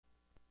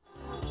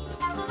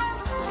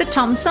The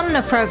Tom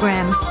Sumner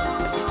Program.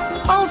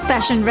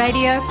 Old-fashioned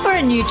radio for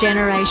a new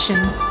generation.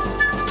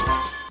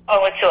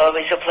 Oh, it's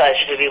always a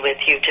pleasure to be with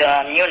you,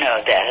 Tom. You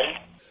know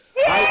that.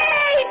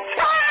 Yay,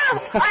 Tom!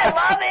 I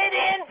love it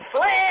in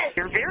Flint!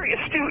 You're very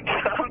astute,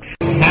 Tom.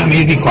 Tom,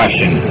 easy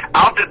question.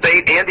 I'll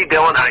debate Andy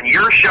Dillon on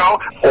your show.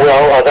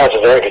 Well, that's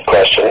a very good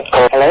question.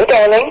 Hello,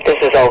 darling. This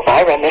is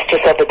Elvira,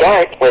 Mistress of the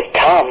Dark, with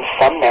Tom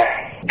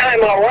Sumner.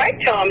 I'm all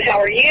right, Tom. How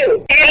are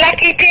you? You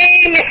lucky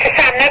day, Mr.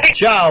 Sumner.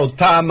 Ciao,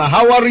 Tom.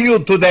 How are you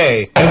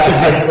today? That's a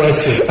good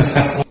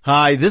question.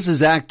 Hi, this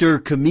is actor,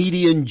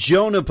 comedian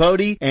Joe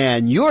Napodi,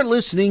 and you're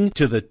listening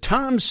to the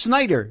Tom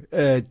Smothers.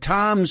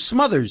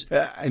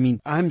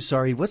 I'm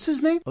sorry, what's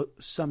his name?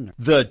 Sumner.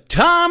 The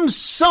Tom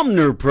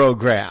Sumner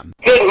Program.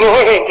 Good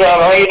morning,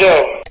 Tom. How you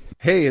doing?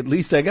 Hey, at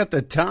least I got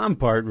the Tom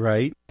part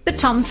right. The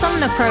Tom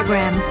Sumner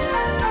Program.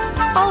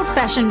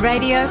 Old-fashioned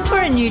radio for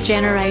a new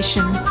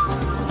generation.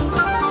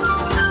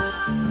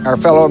 Our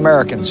fellow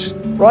Americans.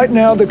 Right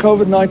now, the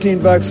COVID-19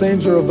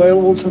 vaccines are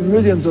available to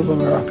millions of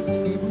Americans.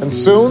 And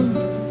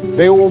soon,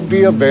 they will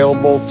be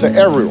available to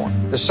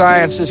everyone. The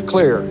science is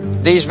clear.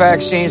 These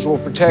vaccines will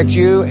protect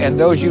you and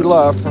those you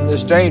love from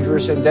this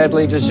dangerous and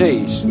deadly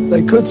disease.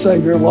 They could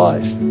save your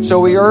life.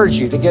 So we urge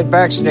you to get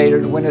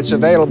vaccinated when it's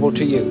available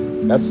to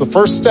you. That's the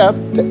first step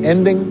to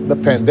ending the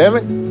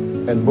pandemic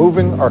and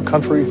moving our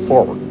country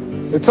forward.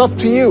 It's up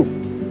to you.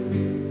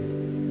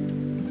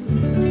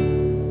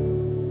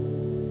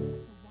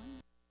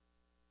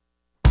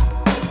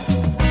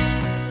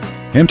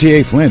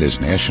 MTA Flint is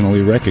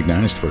nationally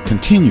recognized for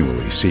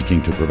continually seeking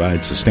to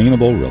provide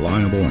sustainable,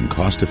 reliable, and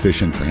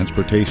cost-efficient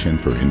transportation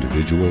for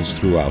individuals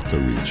throughout the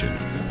region.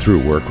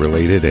 Through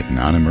work-related and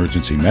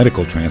non-emergency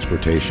medical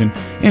transportation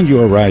and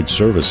Your Ride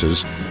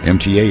services,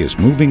 MTA is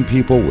moving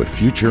people with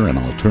future and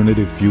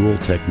alternative fuel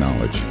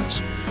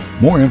technologies.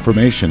 More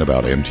information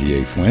about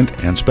MTA Flint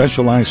and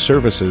specialized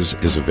services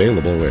is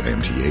available at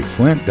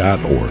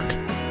mtaflint.org.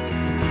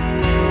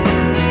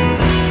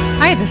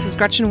 Hi, this is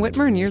Gretchen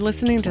Whitmer, and you're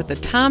listening to the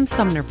Tom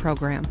Sumner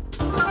Program.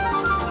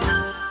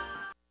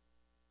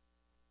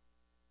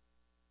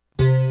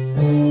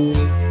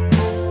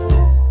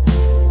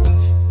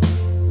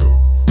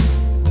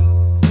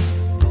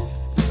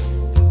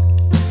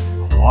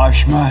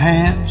 Wash my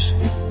hands,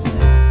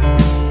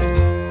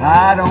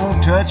 I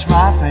don't touch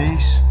my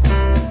face,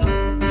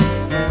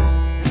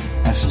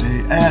 I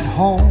stay at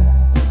home,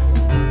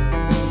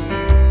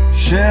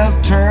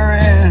 shelter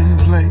in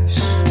place.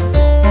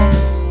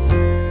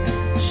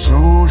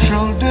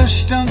 Social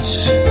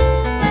distance,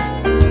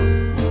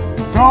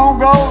 don't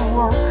go to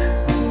work.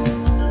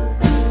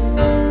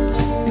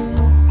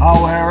 I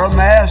wear a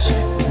mask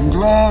and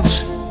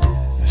gloves,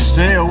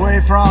 stay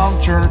away from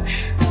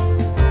church.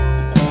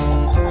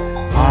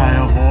 I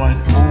avoid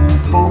old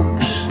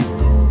folks,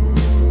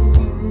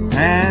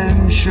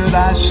 and should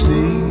I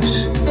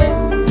sneeze,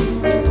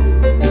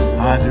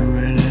 I do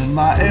it in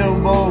my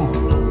elbow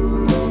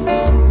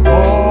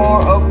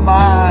or up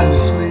my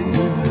sleeve.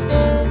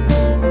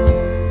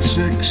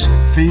 6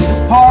 feet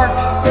apart,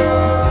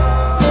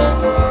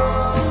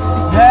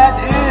 that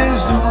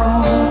is the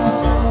rule.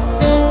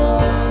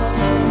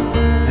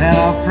 And I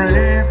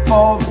pray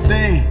for the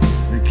day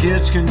the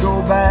kids can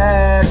go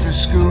back to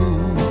school.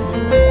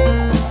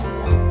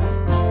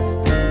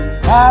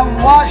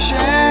 I'm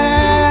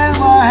washing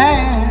my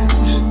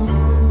hands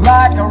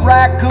like a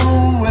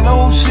raccoon with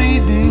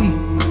OCD.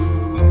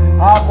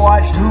 I've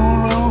watched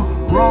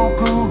Hulu,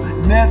 Roku,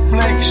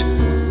 Netflix,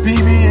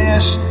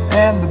 PBS,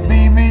 and the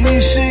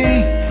BBC.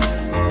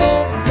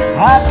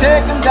 I've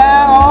taken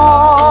down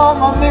all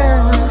my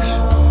mirrors,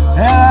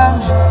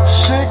 and I'm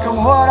sick of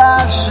what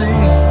I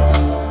see.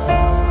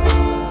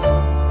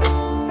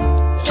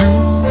 2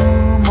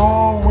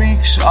 more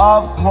weeks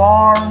of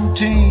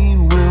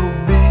quarantine will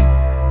be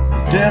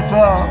the death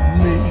of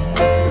me.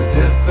 The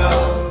death of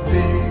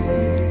me.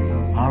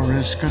 I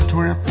risk a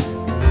trip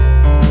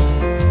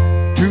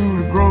to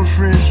the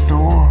grocery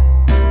store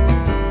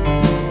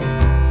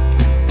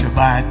to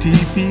buy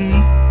TV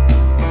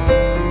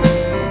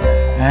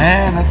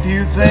and a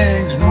few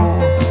things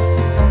more.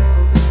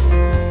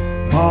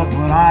 But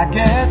when I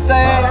get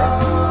there,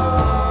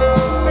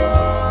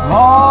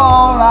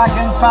 all I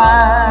can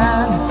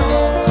find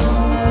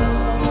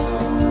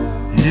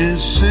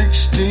is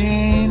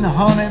 16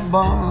 honey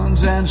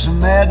buns and some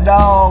Mad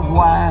Dog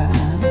wine.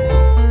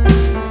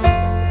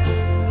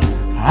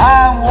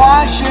 I'm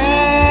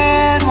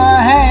washing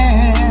my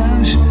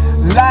hands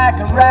like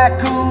a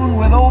raccoon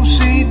with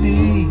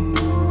OCD.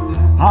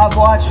 I've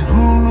watched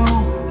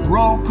Hulu,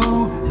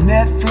 Roku,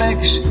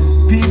 Netflix,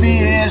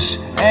 PBS,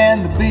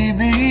 and the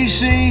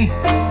BBC.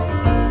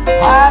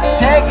 I've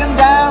taken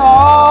down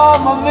all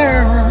my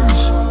mirrors,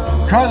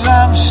 'cause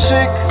I'm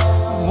sick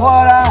of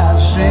what I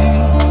see.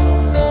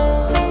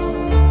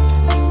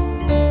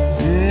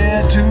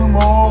 Yeah, 2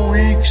 more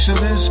weeks of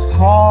this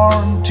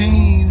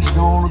quarantine's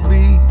gonna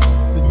be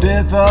the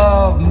death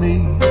of me.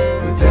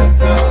 The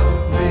death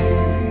of me.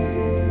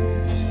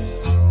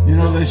 You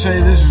know, they say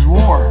this is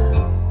war.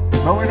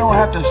 But we don't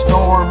have to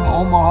storm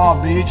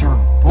Omaha Beach or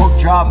Pork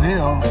Chop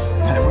Hill.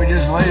 We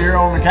just lay here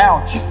on the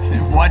couch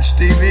and watch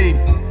TV.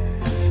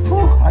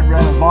 Whew, I'd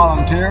rather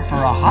volunteer for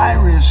a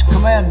high-risk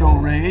commando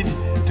raid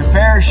to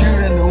parachute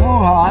into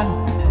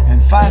Wuhan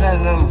and find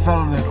that little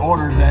fellow that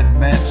ordered that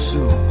bad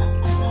soup.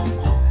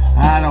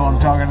 I know I'm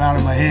talking out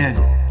of my head,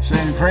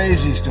 saying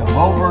crazy stuff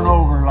over and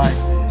over like,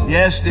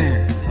 yes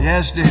dear,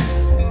 yes dear.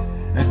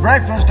 At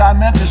breakfast I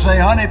meant to say,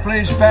 honey,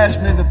 please pass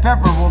me the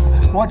pepper. Well,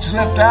 what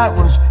slipped out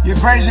was, you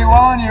crazy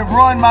woman, you've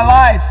ruined my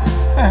life.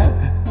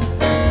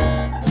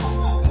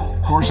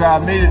 Of course, I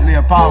immediately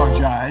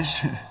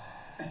apologized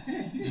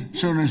as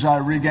soon as I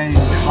regained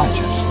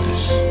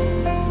consciousness.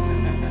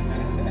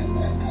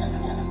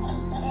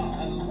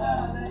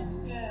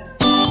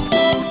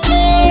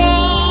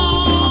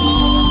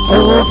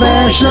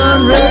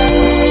 Old-fashioned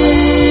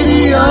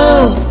radio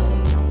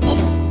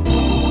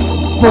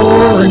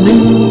for a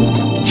new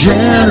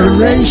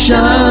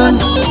generation.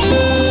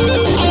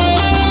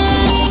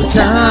 The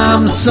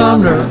Tom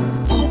Sumner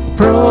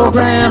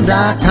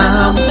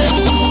Program.com.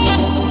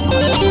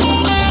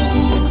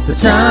 The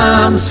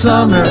Tom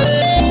Sumner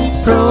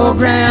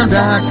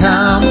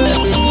Program.com.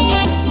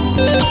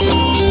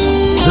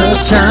 The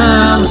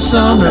Tom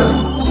Sumner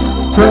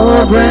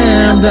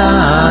Program.com.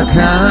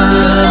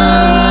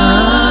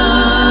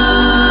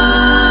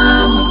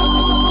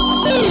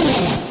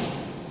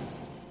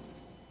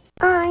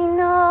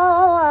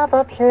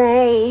 A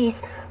place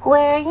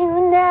where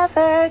you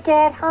never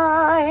get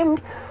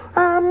harmed,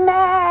 a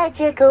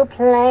magical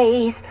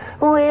place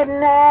with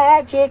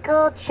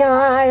magical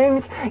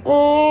charms,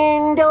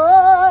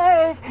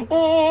 indoors,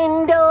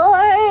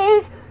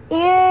 indoors,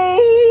 indoors.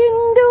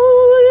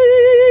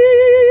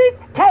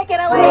 Take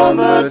it away from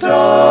the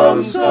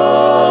Tom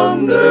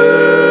Sumner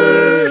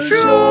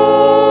Show.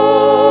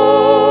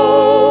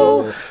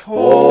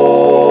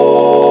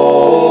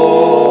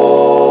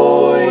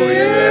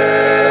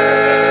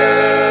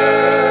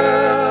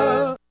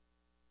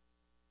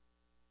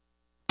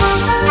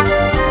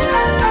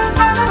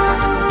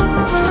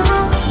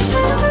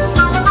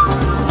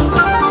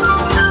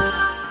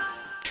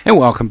 And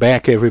welcome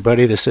back,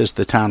 everybody. This is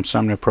the Tom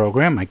Sumner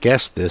Program. My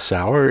guest this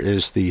hour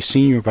is the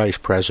Senior Vice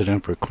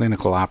President for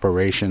Clinical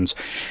Operations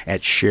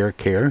at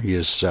ShareCare. He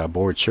is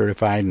board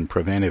certified in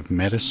preventive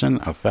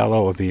medicine, a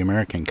fellow of the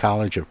American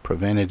College of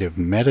Preventive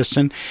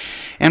Medicine,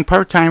 and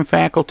part-time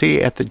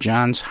faculty at the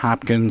Johns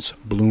Hopkins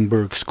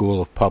Bloomberg School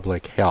of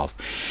Public Health.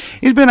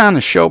 He's been on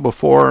the show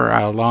before,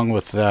 along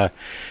with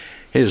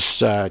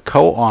his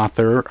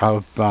co-author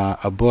of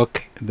a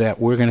book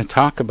that we're going to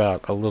talk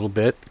about a little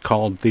bit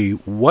called the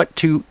What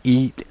to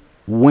Eat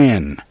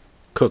When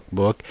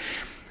Cookbook.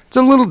 It's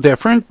a little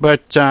different,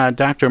 but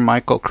Dr.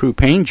 Michael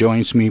Crupain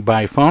joins me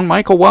by phone.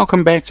 Michael,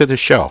 welcome back to the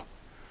show.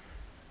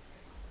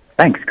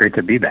 Thanks. Great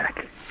to be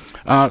back.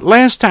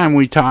 Last time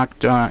we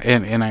talked,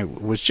 and I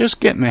was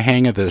just getting the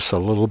hang of this a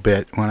little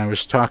bit when I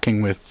was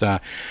talking with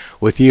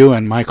you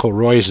and Michael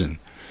Roizen.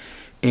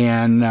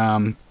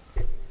 And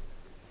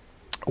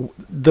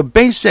the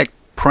basic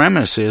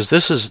premise is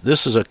this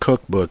is a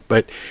cookbook,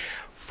 but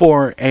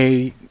for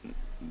a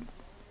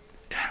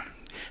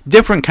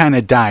different kind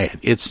of diet.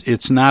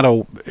 It's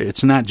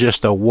not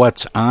just a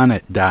what's on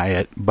it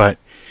diet, but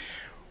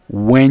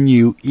when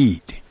you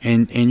eat,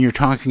 and you're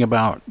talking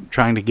about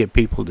trying to get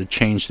people to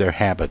change their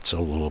habits a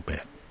little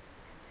bit.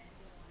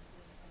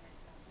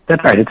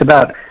 That's right. It's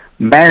about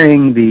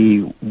marrying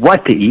the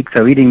what to eat,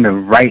 so eating the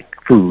right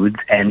foods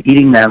and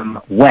eating them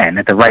when,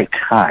 at the right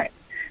time.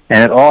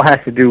 And it all has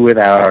to do with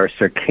our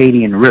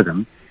circadian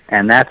rhythm,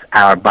 and that's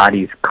our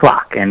body's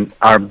clock. And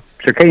our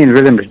circadian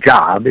rhythm's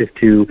job is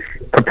to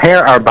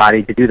prepare our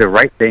body to do the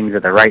right things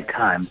at the right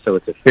time so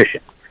it's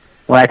efficient.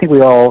 Well, I think we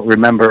all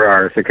remember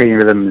our circadian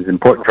rhythm is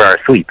important for our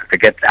sleep. If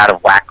it gets out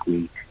of whack,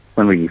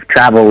 when we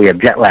travel, we have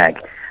jet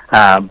lag.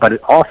 But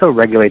it also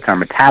regulates our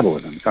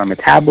metabolism. So our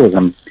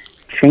metabolism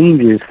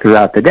changes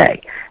throughout the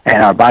day,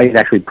 and our body is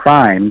actually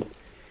primed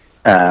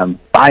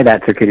by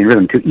that circadian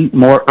rhythm to eat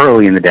more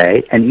early in the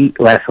day and eat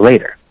less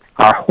later.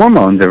 Our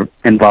hormones are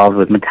involved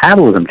with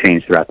metabolism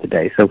change throughout the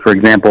day. So, for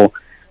example,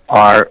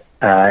 our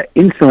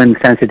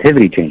insulin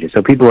sensitivity changes.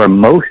 So people are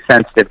most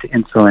sensitive to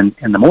insulin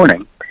in the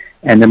morning,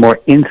 and they're more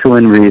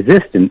insulin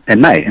resistant at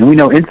night. And we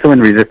know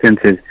insulin resistance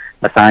is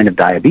a sign of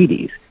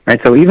diabetes,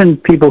 right? So even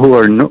people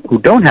who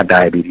don't have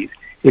diabetes,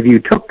 if you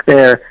took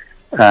their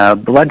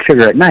blood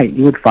sugar at night,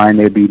 you would find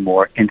they'd be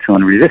more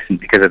insulin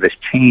resistant because of this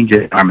change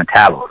in our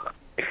metabolism.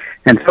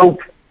 And so,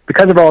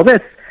 because of all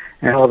this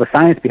and all the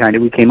science behind it,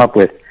 we came up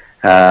with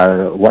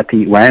what to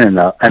eat when,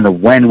 and the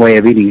when way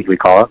of eating, as we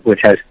call it,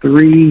 which has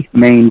three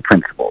main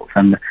principles.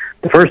 And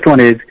the first one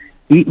is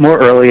eat more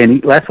early and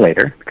eat less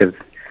later, because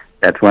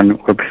that's when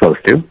we're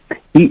supposed to.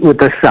 Eat with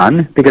the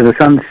sun, because the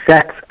sun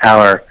sets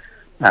our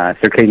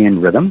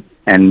circadian rhythm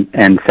and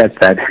sets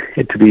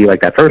it to be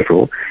like that first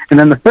rule. And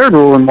then the third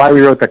rule, and why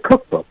we wrote the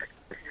cookbook,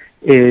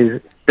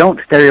 is don't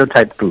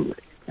stereotype food.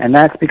 And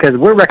that's because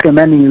we're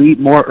recommending you eat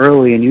more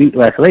early and you eat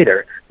less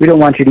later. We don't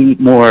want you to eat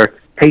more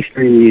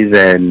pastries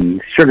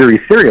and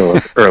sugary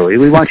cereals early.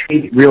 We want you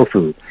to eat real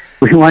food.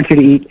 We want you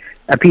to eat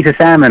a piece of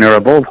salmon or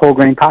a bowl of whole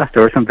grain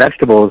pasta or some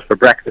vegetables for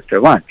breakfast or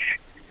lunch,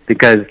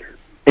 because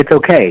it's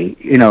okay.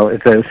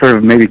 It's a sort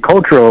of maybe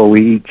cultural,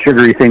 we eat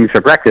sugary things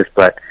for breakfast,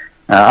 but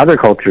other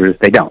cultures,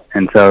 they don't.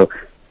 And so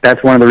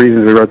that's one of the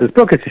reasons we wrote this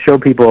book, is to show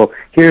people,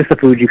 here's the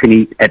food you can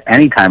eat at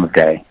any time of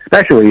day,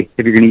 especially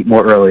if you're going to eat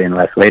more early and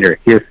less later.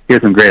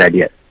 Here's some great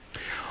ideas.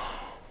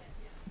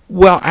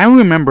 Well, I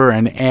remember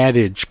an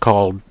adage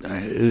called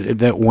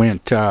that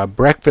went,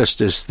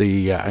 breakfast is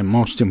the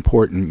most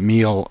important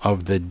meal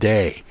of the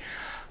day.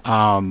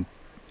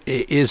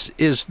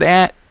 Is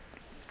that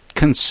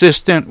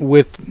consistent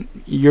with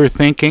your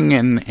thinking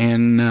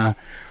and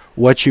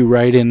what you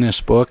write in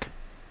this book?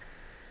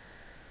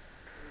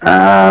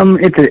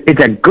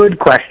 It's a good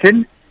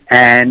question,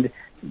 and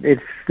the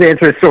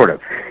answer is sort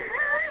of.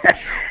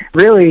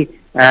 Really,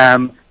 we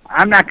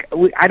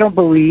don't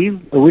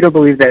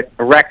believe that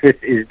breakfast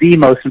is the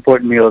most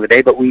important meal of the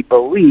day, but we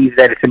believe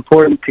that it's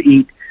important to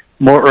eat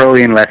more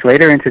early and less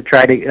later, and to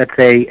try to, let's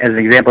say, as an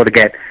example, to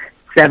get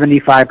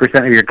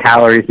 75% of your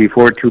calories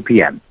before 2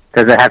 p.m.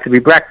 Does it have to be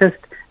breakfast?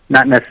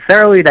 Not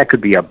necessarily. That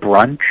could be a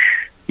brunch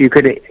you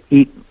could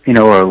eat,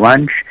 or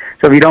lunch.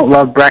 So if you don't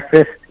love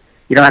breakfast,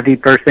 you don't have to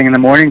eat first thing in the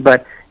morning,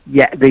 but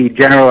yeah, the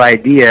general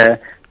idea,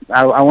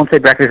 I won't say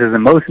breakfast is the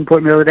most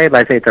important meal of the day, but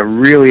I'd say it's a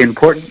really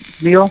important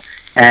meal,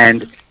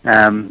 and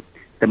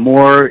the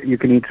more you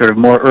can eat sort of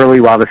more early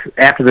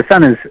after the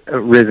sun has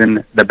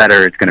risen, the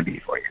better it's going to be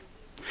for you.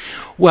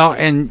 Well,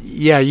 and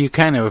yeah, you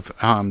kind of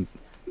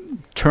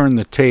turn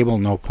the table,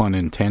 no pun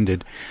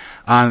intended,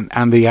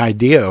 on the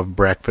idea of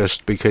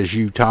breakfast, because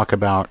you talk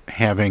about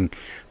having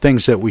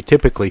things that we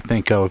typically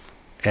think of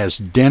as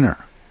dinner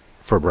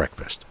for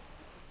breakfast.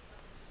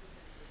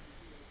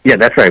 Yeah,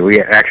 that's right.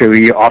 We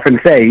often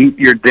say, eat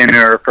your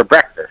dinner for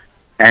breakfast.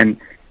 And,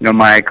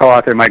 my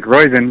co-author, Mike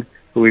Roizen,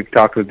 who we've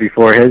talked with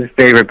before, his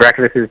favorite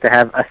breakfast is to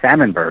have a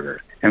salmon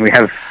burger. And we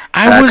have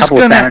a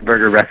couple of salmon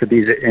burger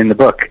recipes in the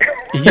book.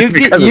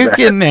 You're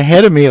getting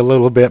ahead of me a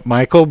little bit,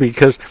 Michael,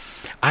 because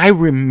I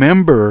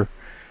remember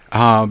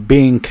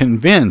being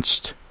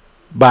convinced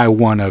by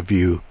one of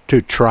you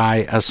to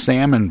try a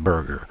salmon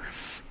burger.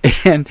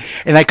 And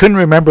I couldn't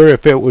remember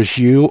if it was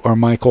you or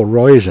Michael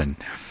Roizen.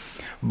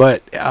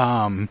 But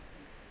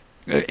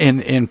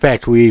in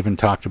fact, we even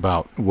talked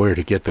about where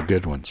to get the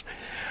good ones.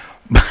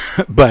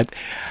 But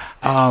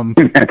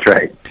that's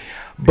right.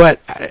 But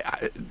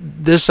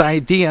this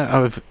idea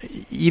of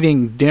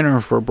eating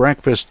dinner for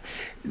breakfast,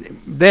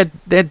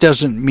 that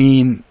doesn't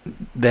mean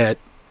that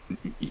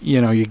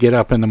you get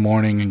up in the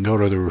morning and go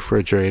to the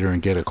refrigerator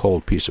and get a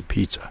cold piece of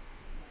pizza.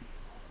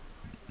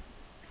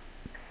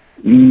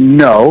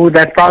 No,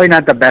 that's probably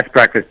not the best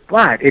breakfast,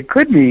 but it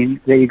could mean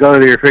that you go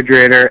to the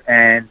refrigerator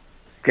and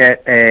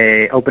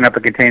open up a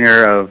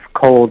container of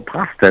cold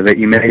pasta that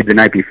you made the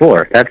night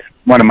before. That's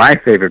one of my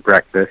favorite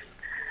breakfasts.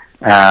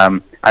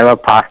 I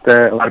love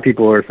pasta. A lot of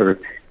people are sort of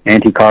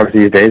anti-carbs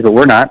these days, but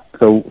we're not.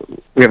 So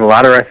we have a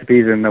lot of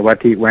recipes in the What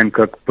to Eat When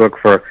cookbook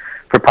for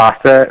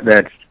pasta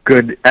that's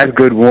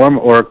good warm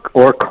or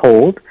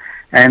cold.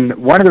 And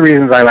one of the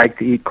reasons I like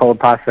to eat cold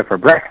pasta for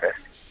breakfast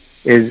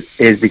is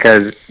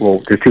because,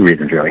 well, there's two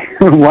reasons really.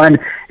 One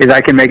is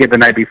I can make it the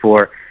night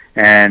before,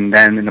 and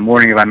then in the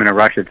morning, if I'm in a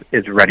rush,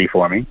 it's ready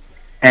for me.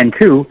 And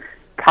two,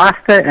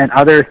 pasta and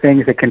other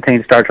things that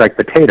contain starch like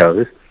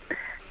potatoes,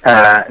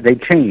 they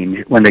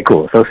change when they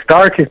cool. So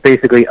starch is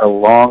basically a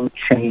long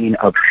chain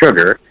of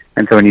sugar,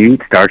 and so when you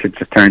eat starch, it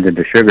just turns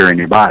into sugar in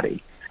your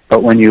body.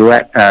 But when you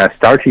let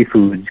starchy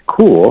foods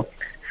cool,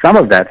 some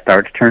of that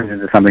starch turns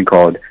into something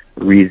called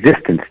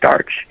resistant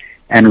starch.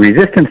 And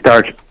resistant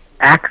starch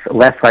acts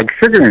less like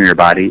sugar in your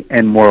body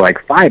and more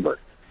like fiber.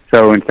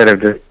 So instead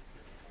of just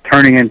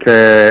turning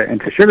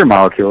into sugar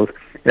molecules,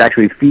 it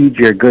actually feeds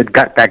your good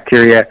gut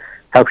bacteria,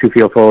 helps you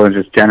feel full, and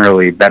just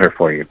generally better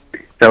for you.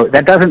 So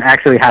that doesn't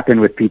actually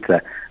happen with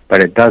pizza,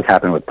 but it does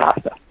happen with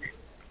pasta.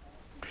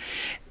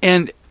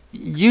 And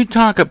you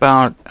talk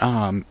about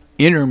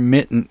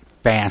intermittent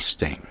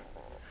fasting.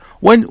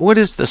 What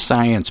is the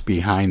science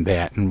behind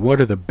that, and what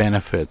are the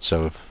benefits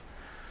of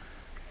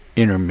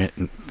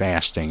intermittent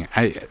fasting?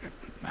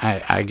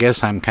 I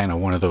guess I'm kind of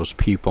one of those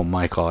people,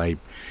 Michael.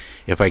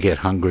 If I get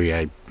hungry,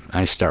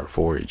 I start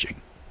foraging.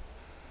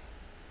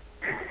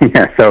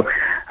 Yeah, so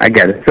I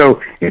get it.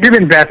 So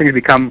intermittent fasting has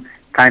become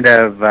kind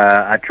of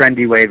a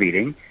trendy way of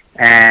eating,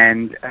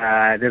 and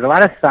there's a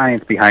lot of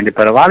science behind it,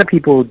 but a lot of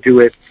people do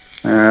it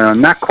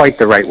not quite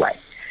the right way.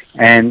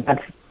 And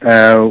that's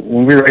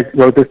when we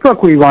wrote this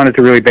book, we wanted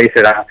to really base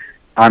it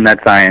on that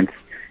science.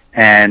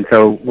 And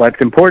so what's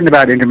important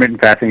about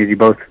intermittent fasting is you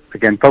both,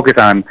 again, focus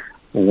on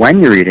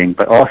when you're eating,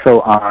 but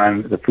also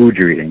on the food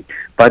you're eating.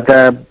 But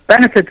the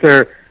benefits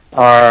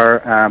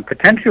are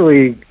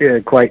potentially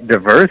quite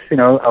diverse. A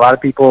lot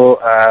of people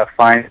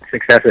find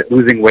success at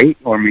losing weight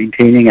or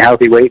maintaining a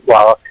healthy weight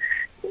while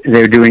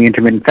they're doing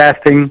intermittent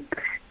fasting.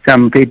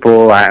 Some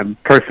people,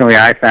 personally,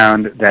 I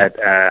found that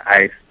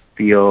I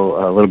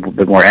feel a little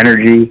bit more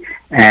energy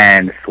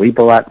and sleep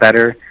a lot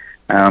better.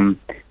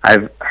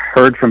 I've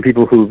heard from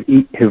people who've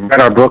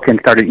read our book and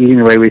started eating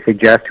the way we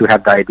suggest, who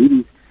have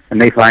diabetes,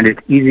 and they find it's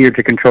easier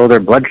to control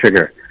their blood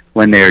sugar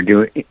when they're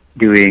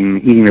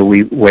eating the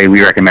way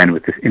we recommend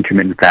with this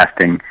intermittent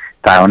fasting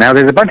style. Now,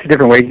 there's a bunch of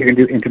different ways you can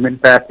do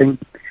intermittent fasting,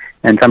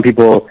 and some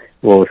people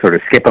will sort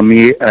of skip a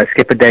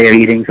day of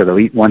eating, so they'll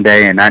eat one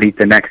day and not eat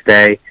the next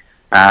day.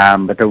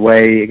 But the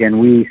way, again,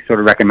 we sort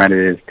of recommend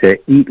it is to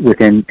eat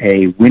within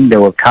a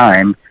window of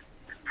time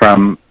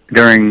from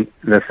during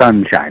the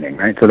sun shining,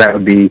 right? So that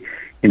would be,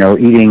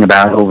 eating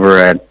about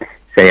over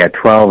say a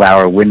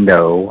 12-hour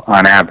window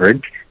on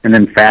average, and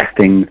then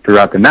fasting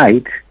throughout the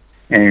night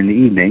and in the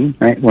evening,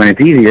 right, when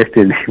it's easiest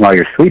is while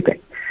you're sleeping.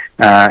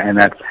 And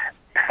that's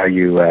how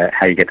you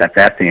get that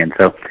fasting in.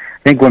 So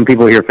I think when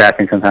people hear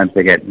fasting, sometimes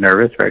they get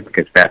nervous, right,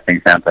 because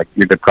fasting sounds like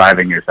you're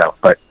depriving yourself.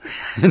 But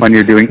when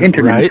you're doing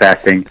intermittent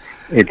fasting,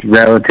 it's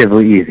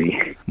relatively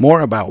easy.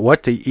 More about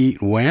what to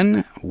eat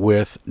when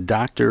with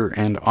Dr.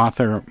 and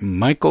author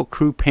Michael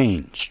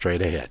Crupain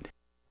straight ahead.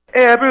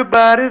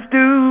 Everybody's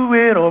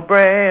doing a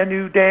brand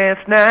new dance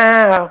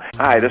now.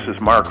 Hi, this is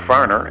Mark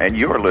Farner, and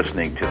you're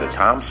listening to the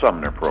Tom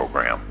Sumner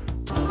Program.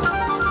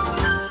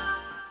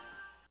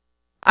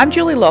 I'm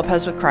Julie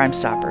Lopez with Crime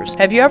Stoppers.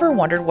 Have you ever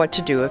wondered what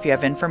to do if you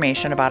have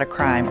information about a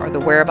crime or the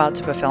whereabouts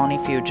of a felony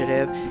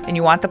fugitive and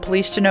you want the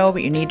police to know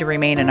but you need to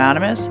remain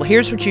anonymous? Well,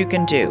 here's what you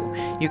can do.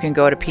 You can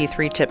go to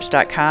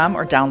p3tips.com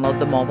or download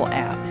the mobile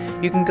app.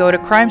 You can go to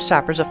Crime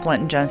Stoppers of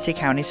Flint and Genesee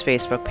County's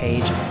Facebook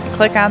page and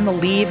click on the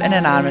Leave an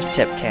Anonymous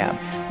Tip tab,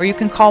 or you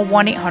can call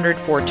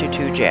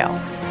 1-800-422-JAIL.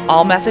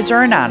 All methods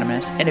are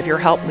anonymous, and if your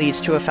help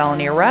leads to a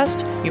felony arrest,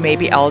 you may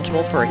be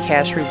eligible for a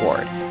cash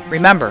reward.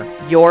 Remember,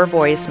 your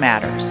voice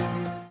matters.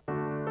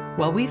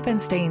 While we've been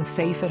staying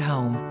safe at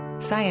home,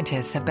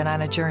 scientists have been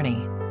on a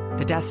journey.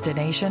 The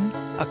destination,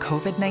 a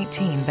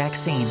COVID-19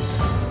 vaccine.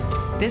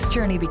 This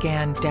journey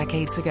began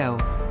decades ago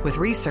with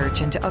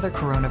research into other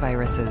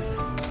coronaviruses.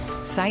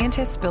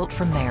 Scientists built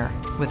from there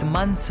with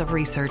months of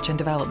research and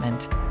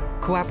development,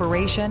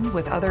 cooperation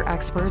with other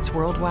experts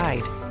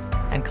worldwide,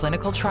 and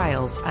clinical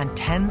trials on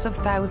tens of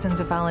thousands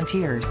of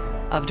volunteers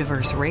of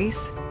diverse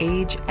race,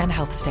 age, and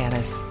health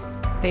status.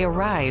 They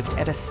arrived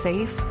at a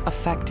safe,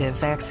 effective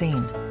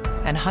vaccine,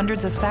 and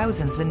hundreds of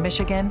thousands in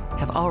Michigan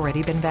have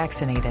already been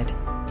vaccinated.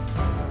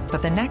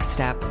 But the next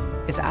step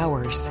is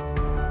ours.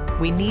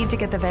 We need to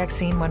get the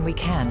vaccine when we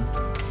can.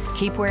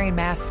 Keep wearing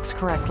masks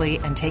correctly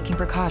and taking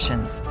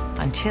precautions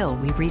until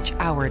we reach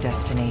our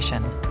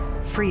destination,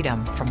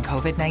 freedom from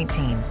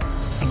COVID-19,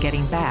 and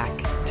getting back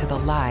to the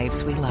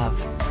lives we love.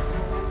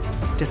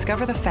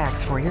 Discover the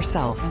facts for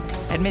yourself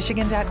at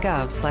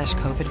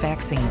michigan.gov/COVID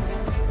vaccine.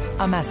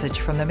 A message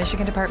from the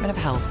Michigan Department of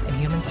Health and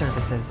Human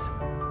Services.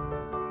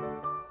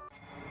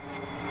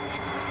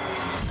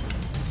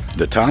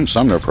 The Tom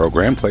Sumner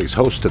Program plays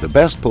host to the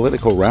best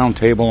political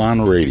roundtable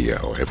on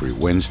radio every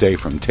Wednesday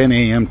from 10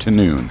 a.m. to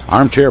noon.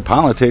 Armchair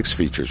Politics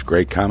features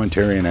great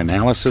commentary and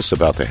analysis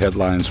about the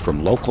headlines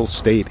from local,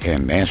 state,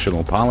 and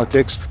national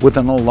politics with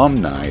an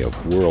alumni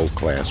of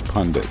world-class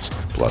pundits,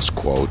 plus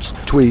quotes,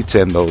 tweets,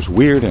 and those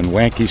weird and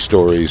wacky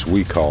stories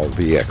we call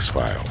the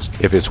X-Files.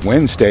 If it's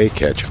Wednesday,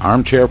 catch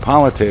Armchair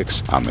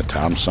Politics on the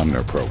Tom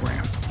Sumner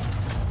Program.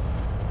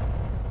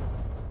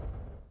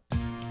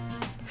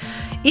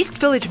 East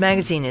Village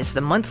Magazine is the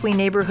monthly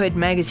neighborhood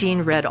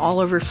magazine read all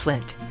over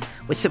Flint.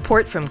 With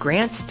support from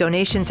grants,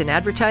 donations, and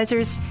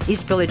advertisers,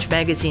 East Village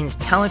Magazine's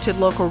talented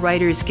local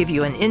writers give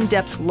you an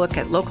in-depth look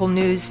at local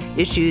news,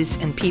 issues,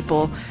 and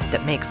people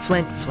that make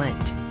Flint, Flint.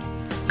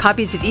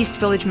 Copies of East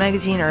Village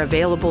Magazine are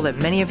available at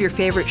many of your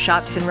favorite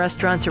shops and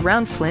restaurants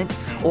around Flint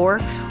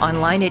or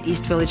online at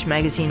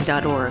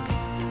eastvillagemagazine.org.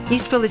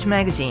 East Village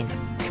Magazine,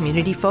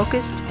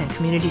 community-focused and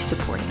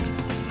community-supported.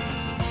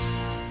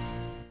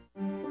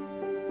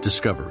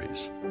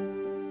 Discoveries.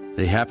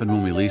 They happen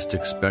when we least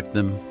expect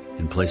them,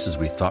 in places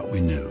we thought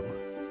we knew.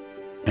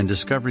 And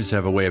discoveries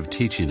have a way of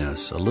teaching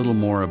us a little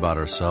more about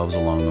ourselves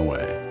along the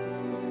way.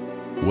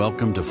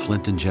 Welcome to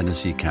Flint and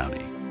Genesee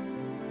County,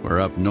 where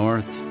up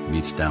north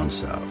meets down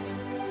south.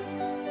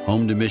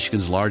 Home to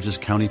Michigan's largest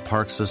county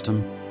park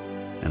system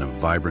and a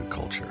vibrant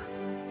culture.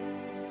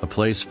 A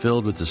place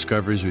filled with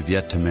discoveries we've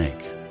yet to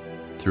make,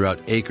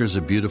 throughout acres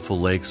of beautiful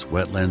lakes,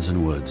 wetlands,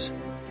 and woods,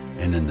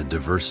 and in the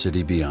diverse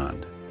city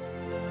beyond.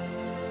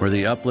 Where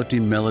the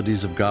uplifting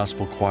melodies of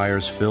gospel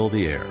choirs fill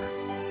the air,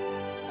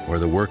 where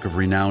the work of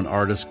renowned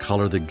artists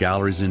color the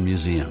galleries and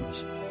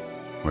museums,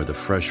 where the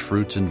fresh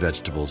fruits and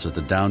vegetables at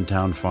the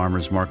downtown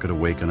farmers market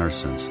awaken our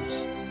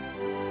senses,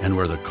 and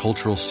where the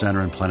cultural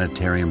center and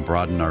planetarium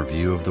broaden our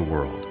view of the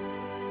world.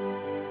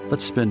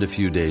 Let's spend a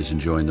few days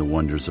enjoying the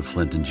wonders of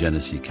Flint and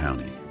Genesee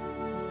County,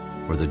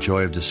 where the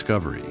joy of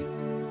discovery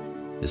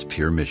is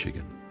pure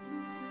Michigan.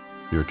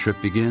 Your trip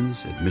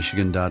begins at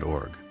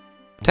michigan.org.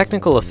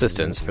 Technical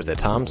assistance for the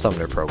Tom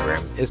Sumner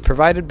Program is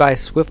provided by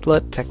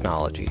Swiftlet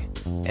Technology,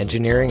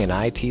 engineering and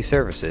IT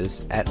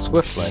services at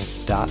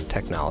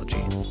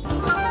swiftlet.technology.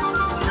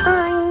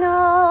 I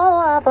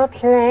know of a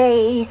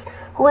place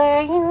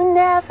where you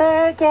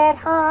never get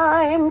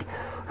harmed.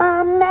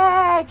 A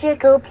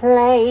magical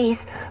place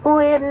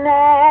with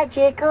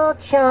magical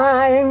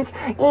charms.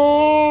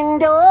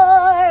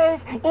 Indoors,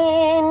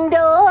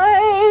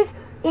 indoors,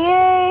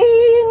 indoors.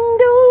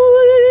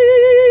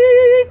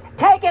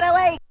 Take it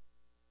away.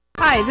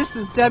 Hi, this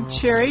is Deb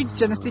Cherry,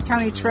 Genesee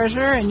County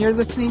Treasurer, and you're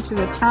listening to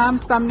the Tom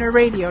Sumner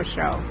Radio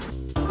Show.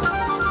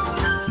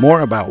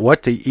 More about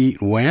what to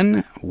eat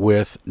when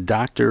with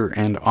Dr.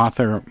 and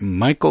author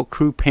Michael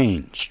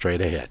Crupain straight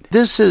ahead.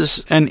 This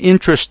is an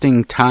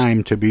interesting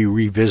time to be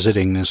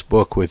revisiting this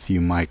book with you,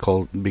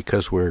 Michael,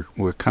 because we're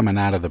coming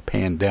out of the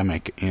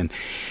pandemic, and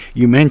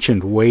you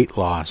mentioned weight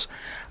loss.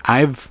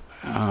 I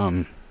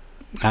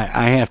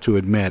have to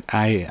admit,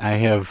 I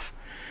have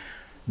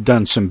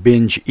done some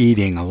binge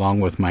eating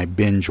along with my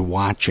binge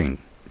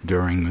watching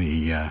during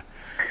the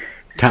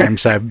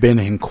times I've been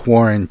in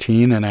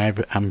quarantine, and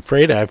I'm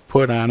afraid I've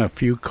put on a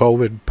few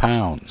COVID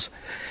pounds.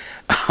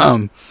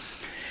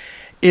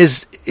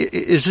 Is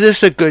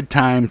this a good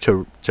time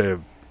to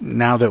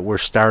now that we're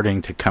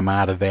starting to come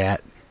out of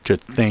that, to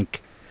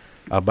think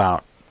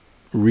about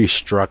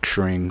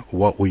restructuring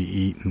what we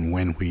eat and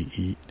when we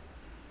eat?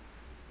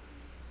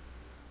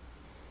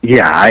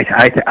 Yeah,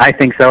 I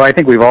think so. I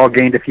think we've all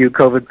gained a few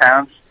COVID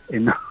pounds.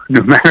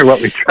 No matter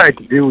what we tried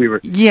to do, we were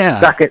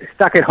stuck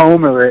at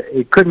home, or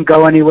it couldn't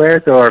go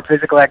anywhere. So our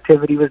physical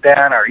activity was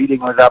down, our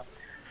eating was up.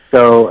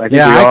 So I think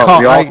we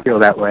all feel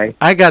that way.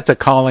 I got to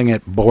calling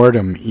it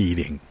boredom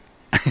eating.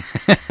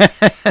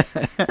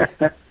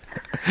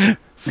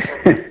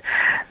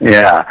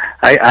 Yeah,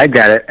 I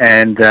get it,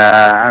 and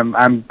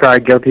I'm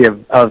probably guilty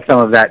of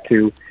some of that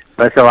too.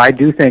 But so I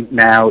do think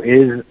now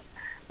is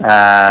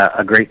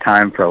a great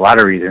time for a lot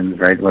of reasons,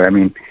 right? Where, I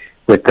mean,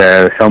 with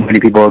so many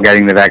people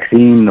getting the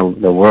vaccine,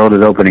 the world is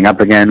opening up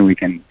again. We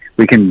can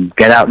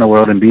get out in the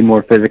world and be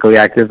more physically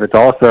active. It's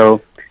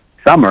also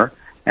summer,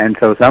 and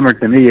so summer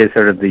to me is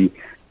sort of the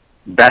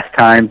best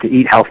time to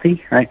eat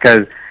healthy, right?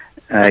 Because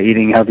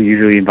eating healthy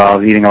usually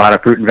involves eating a lot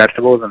of fruit and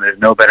vegetables, and there's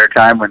no better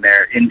time when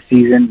they're in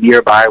season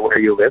nearby where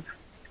you live.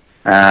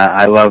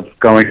 I love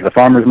going to the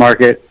farmer's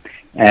market,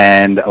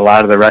 and a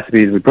lot of the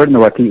recipes we put in the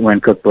What to Eat When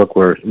cookbook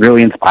were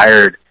really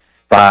inspired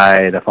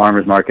by the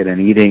farmer's market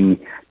and eating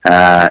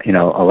a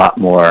lot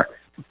more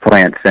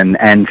plants and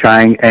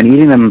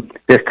eating them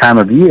this time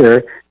of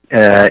year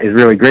is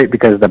really great,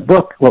 because the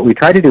book, what we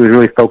try to do is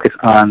really focus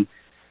on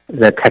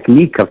the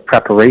technique of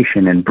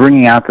preparation and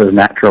bringing out those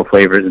natural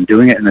flavors and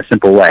doing it in a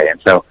simple way. And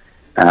so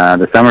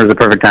the summer is the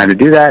perfect time to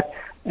do that.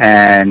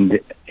 And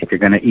if you're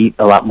going to eat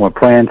a lot more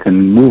plants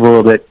and move a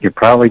little bit, you're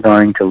probably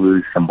going to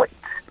lose some weight.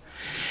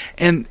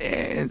 And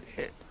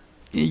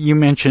you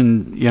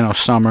mentioned,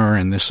 summer,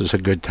 and this is a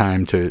good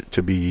time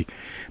to be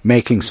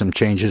making some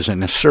changes.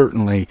 And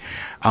certainly,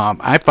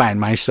 I find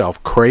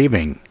myself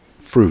craving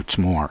fruits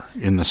more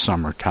in the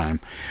summertime.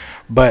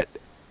 But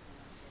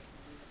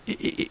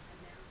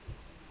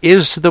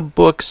is the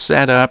book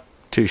set up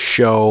to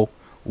show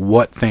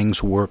what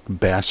things work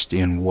best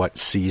in what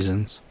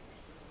seasons?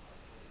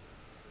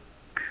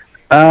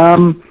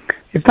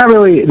 It's not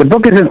really. The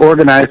book isn't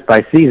organized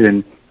by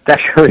season. It's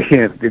actually,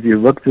 if you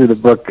look through the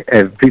book,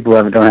 if people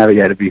don't have it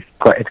yet,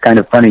 it's kind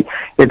of funny.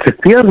 It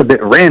feels a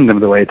bit random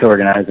the way it's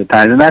organized at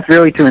times, and that's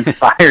really to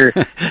inspire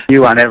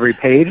you on every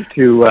page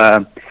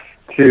to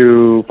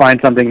find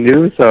something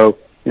new. So,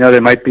 there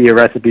might be a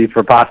recipe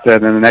for pasta,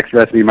 and then the next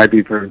recipe might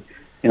be for,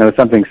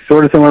 something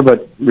sort of similar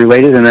but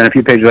related, and then a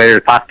few pages later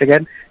it's pasta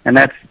again. And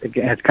that's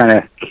kind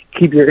of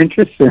keep your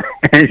interest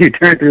as you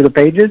turn through the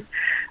pages.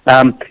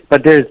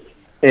 But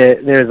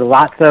there's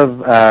lots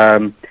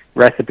of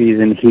recipes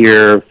in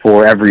here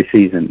for every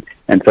season,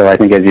 and so I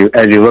think as you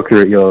look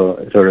through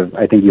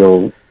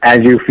it, as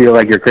you feel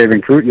like you're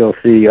craving fruit, you'll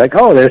see like,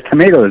 oh, there's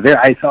tomatoes there.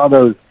 I saw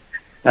those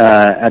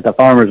at the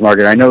farmer's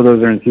market. I know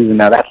those are in season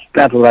now.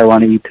 That's what I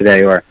want to eat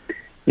today. Or,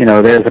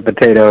 there's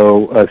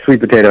a sweet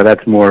potato.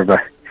 That's more of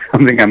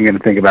something I'm going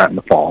to think about in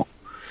the fall.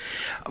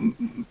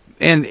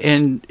 And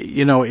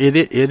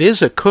it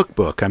is a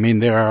cookbook. I mean,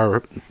 there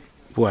are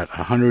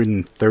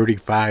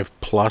 135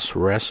 plus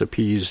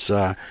recipes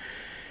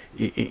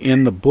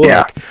in the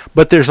book,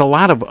 but there's a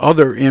lot of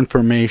other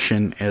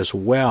information as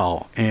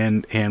well.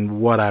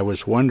 And what I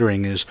was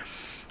wondering is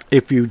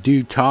if you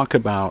do talk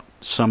about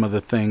some of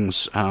the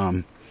things,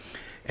 in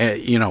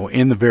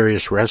the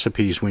various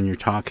recipes when you're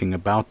talking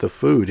about the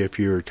food, if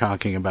you're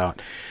talking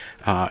about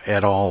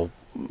at all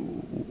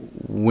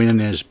when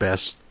is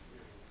best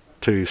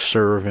to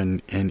serve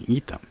and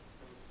eat them.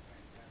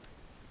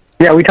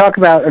 Yeah, we talk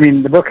about,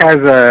 the book has,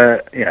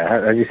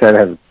 as you said,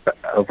 it has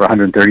over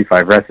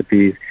 135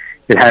 recipes.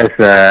 It has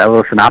a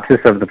little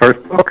synopsis of the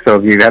first book, so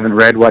if you haven't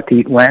read What to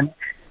Eat When,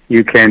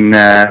 you can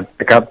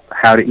pick up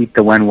How to Eat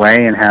the When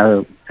Way and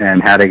how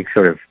to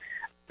sort of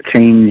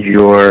change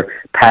your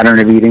pattern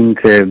of eating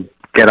to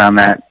get on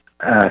that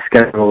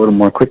schedule a little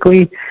more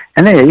quickly.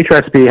 And then each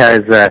recipe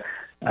has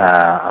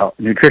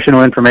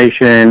nutritional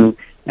information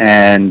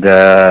and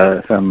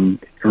some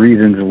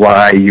reasons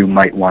why you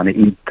might want to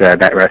eat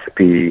that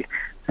recipe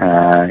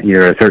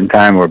either at a certain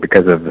time or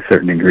because of the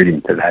certain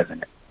ingredients it has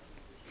in it.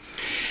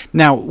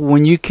 Now,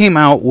 when you came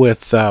out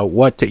with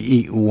What to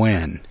Eat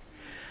When,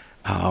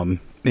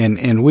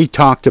 and we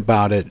talked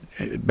about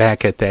it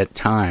back at that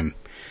time,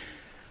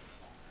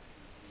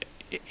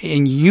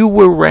 and you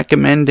were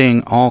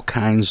recommending all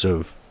kinds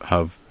of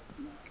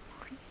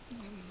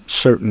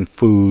certain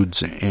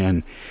foods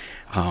and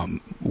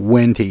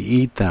when to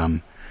eat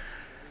them.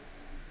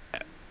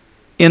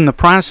 In the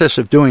process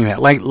of doing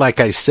that, like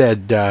I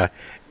said,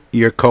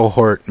 your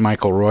cohort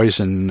Michael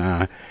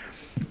Roizen,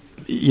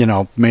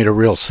 made a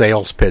real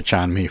sales pitch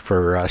on me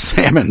for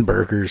salmon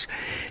burgers,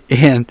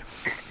 and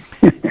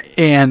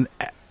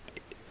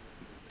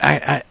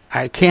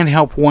I can't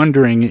help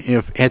wondering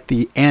if at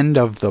the end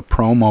of the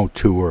promo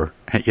tour,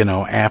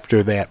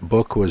 after that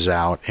book was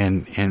out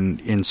and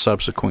in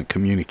subsequent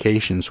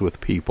communications with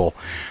people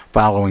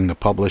following the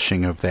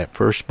publishing of that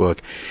first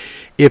book,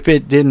 if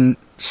it didn't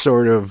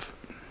sort of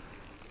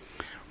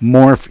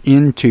morph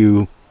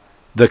into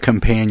the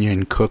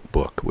companion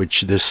cookbook,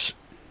 which this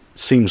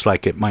seems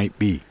like it might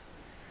be.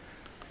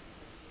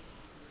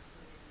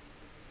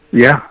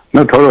 Yeah,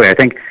 no, totally. I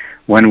think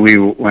when we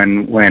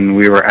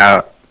were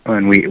out,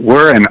 when we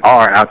were and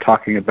are out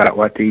talking about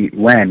what to eat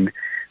when,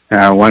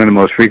 one of the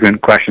most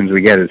frequent questions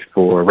we get is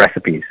for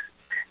recipes,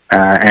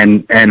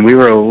 and we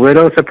were a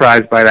little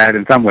surprised by that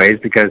in some ways,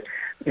 because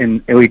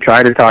we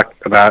try to talk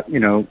about,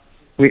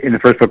 in the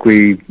first book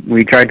we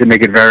tried to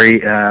make it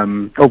very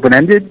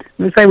open-ended.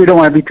 We say we don't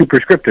want to be too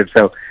prescriptive,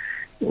 so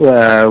we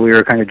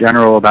were kind of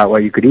general about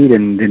what you could eat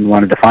and didn't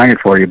want to define it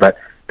for you. But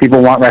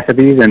people want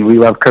recipes, and we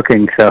love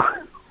cooking, so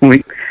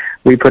we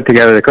put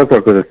together the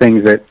cookbook with the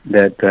things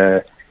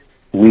that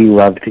we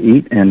love to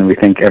eat, and we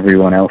think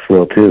everyone else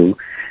will too,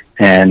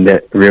 and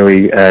that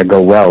really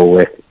go well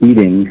with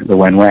eating the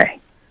Wen way.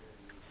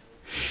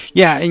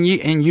 Yeah, and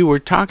you were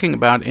talking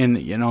about in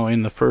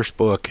the first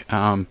book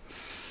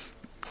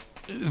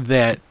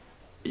that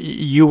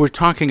you were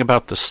talking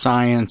about the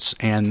science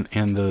and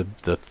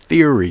the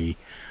theory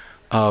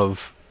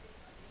of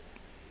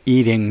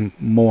eating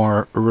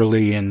more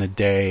early in the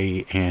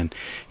day, and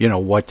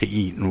what to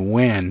eat and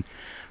when.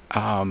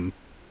 And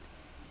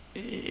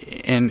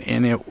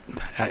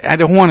I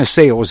don't want to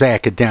say it was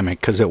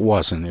academic, because it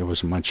wasn't. It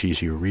was a much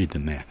easier read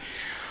than that.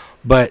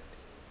 But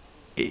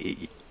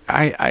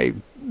I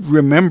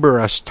remember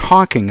us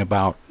talking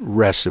about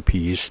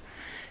recipes,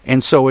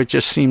 and so it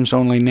just seems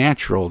only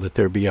natural that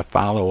there be a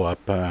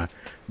follow-up,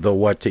 the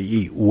What to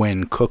Eat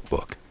When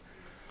cookbook.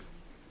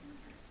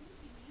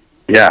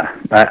 Yeah,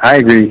 I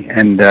agree,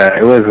 and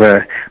it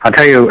was. I'll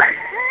tell you,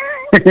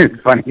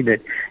 it's funny that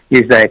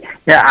you say,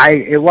 yeah.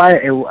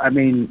 I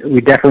mean,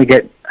 we definitely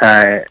get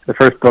the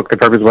first book. The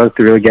purpose was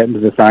to really get into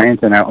the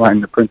science and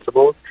outline the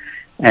principles,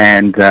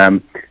 and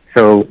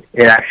so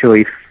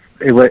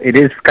it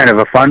is kind of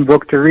a fun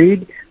book to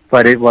read,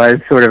 but it was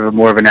sort of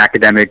more of an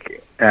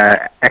academic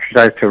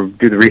exercise to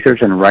do the research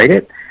and write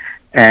it.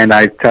 And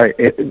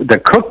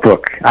the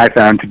cookbook I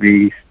found to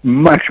be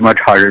much, much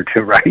harder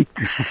to write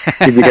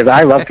because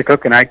I love to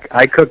cook, and I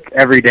cook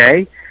every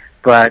day,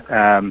 but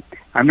I'm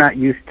not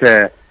used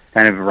to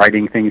kind of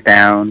writing things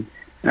down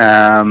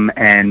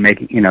and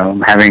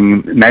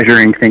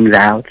measuring things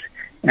out.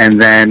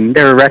 And then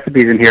there are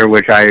recipes in here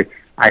which I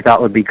thought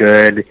would be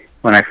good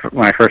when I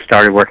first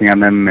started working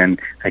on them,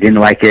 and I didn't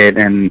like it.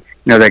 And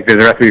like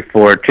there's a recipe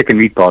for chicken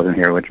meatballs in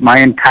here, which my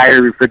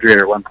entire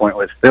refrigerator at one point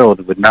was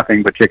filled with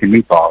nothing but chicken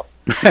meatballs.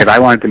 Because I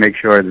wanted to make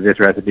sure that this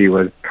recipe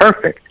was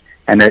perfect,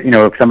 and that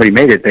if somebody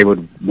made it, they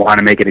would want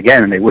to make it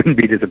again, and they wouldn't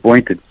be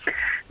disappointed.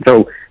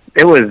 So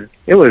it was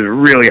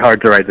really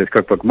hard to write this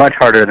cookbook, much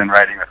harder than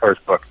writing the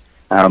first book,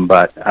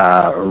 but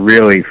a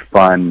really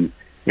fun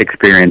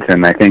experience.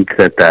 And I think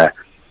that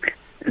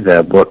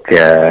the book,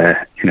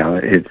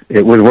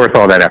 it was worth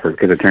all that effort,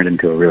 because it turned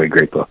into a really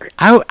great book.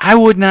 I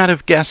would not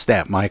have guessed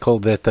that, Michael,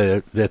 that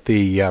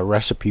the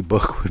recipe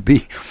book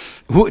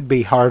would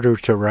be harder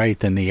to write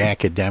than the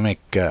academic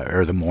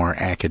or the more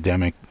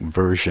academic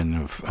version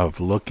of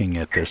looking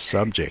at this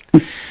subject.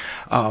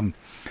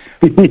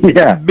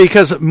 Yeah,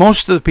 because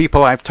most of the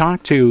people I've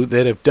talked to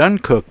that have done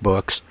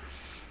cookbooks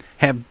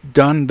have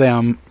done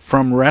them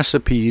from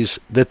recipes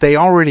that they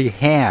already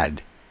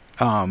had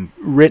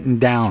written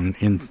down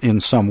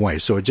in some way,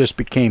 so it just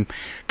became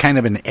kind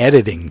of an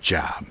editing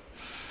job.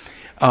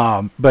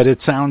 But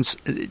it sounds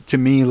to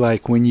me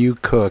like when you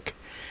cook,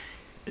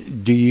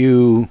 do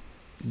you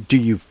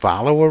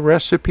follow a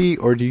recipe,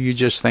 or do you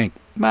just think,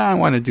 I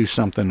want to do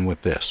something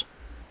with this?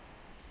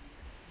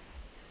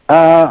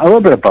 A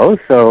little bit of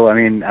both. So I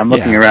mean, I'm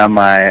looking around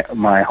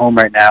my home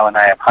right now, and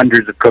I have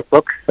hundreds of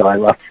cookbooks. So I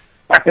love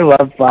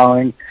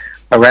following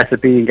a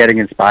recipe and getting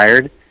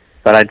inspired.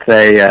 But I'd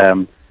say,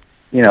 on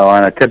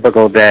a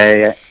typical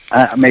day,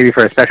 maybe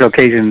for special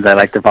occasions, I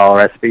like to follow a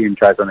recipe and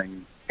try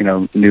something,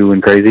 new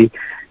and crazy.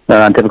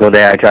 On a typical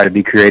day, I try to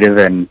be creative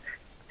and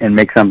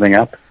make something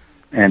up.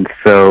 And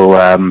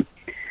so,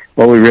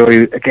 what we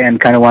really, again,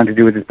 kind of wanted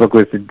to do with this book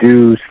was to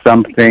do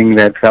something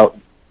that felt,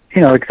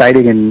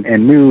 exciting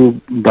and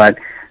new, but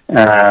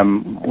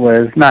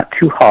was not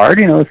too hard.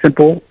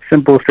 Simple,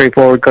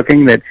 straightforward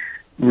cooking that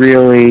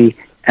really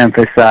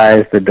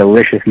emphasize the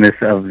deliciousness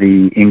of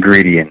the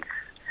ingredients.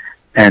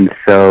 And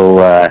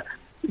so,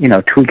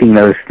 tweaking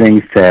those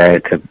things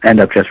to end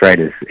up just right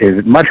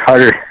is much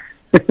harder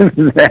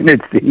than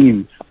it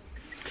seems.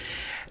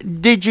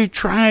 Did you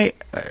try,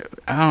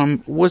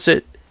 was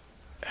it,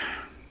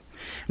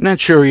 I'm not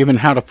sure even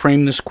how to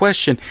frame this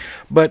question,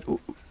 but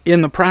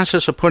in the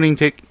process of putting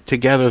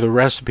together the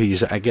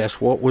recipes, I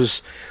guess, what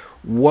was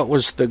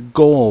the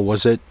goal?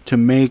 Was it to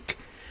make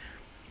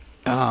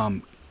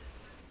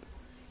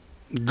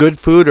good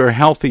food or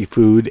healthy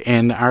food,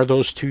 and are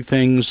those two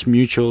things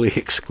mutually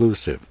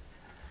exclusive?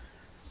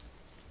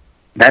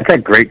 That's a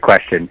great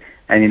question.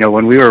 And,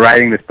 when we were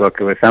writing this book,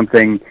 it was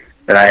something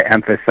that I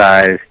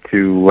emphasized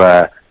to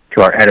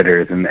our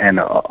editors and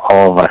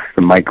all of us,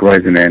 the Mike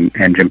Roizen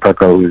and Jim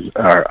Perko, who's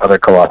our other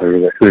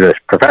co-author, who's a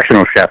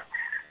professional chef.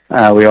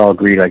 We all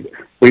agreed,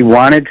 we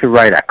wanted to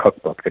write a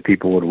cookbook that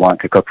people would want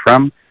to cook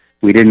from.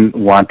 We didn't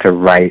want to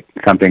write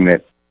something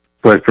that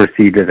was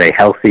perceived as a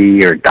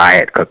healthy or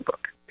diet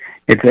cookbook.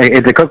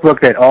 It's a cookbook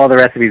that all the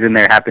recipes in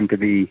there happen to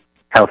be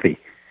healthy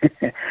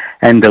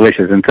and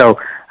delicious. And so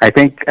I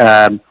think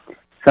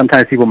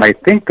sometimes people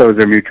might think those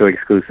are mutually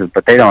exclusive,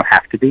 but they don't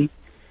have to be.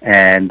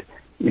 And,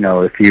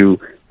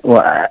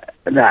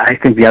 I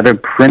think the other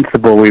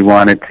principle we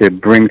wanted to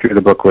bring through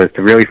the book was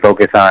to really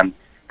focus on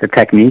the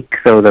technique.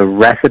 So the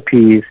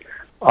recipes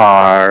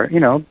are,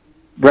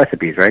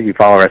 recipes, right? You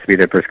follow a recipe,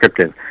 they're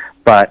prescriptive.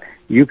 But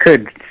you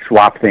could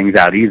swap things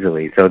out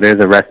easily. So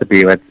there's a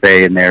recipe, let's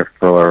say, in there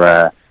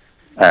for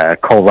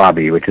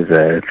kohlrabi, which is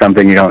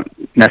something you don't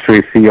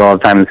necessarily see all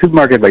the time in the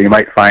supermarket, but you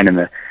might find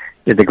at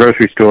the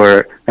grocery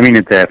store, at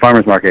the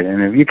farmer's market.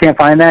 And if you can't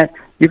find that,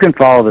 you can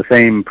follow the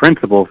same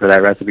principle for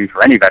that recipe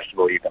for any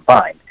vegetable you can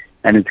find,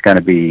 and it's going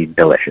to be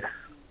delicious.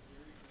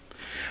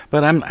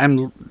 But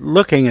I'm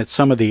looking at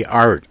some of the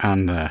art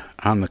on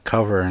the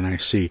cover, and I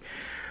see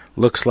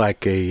looks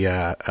like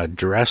a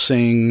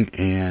dressing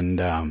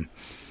and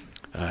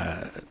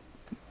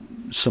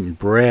some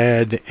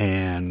bread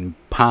and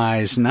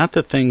pies. Not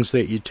the things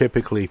that you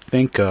typically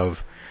think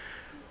of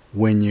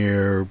when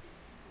you're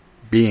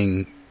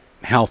being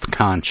health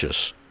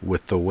conscious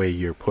with the way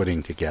you're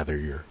putting together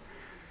your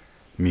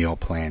meal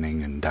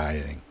planning and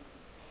dieting.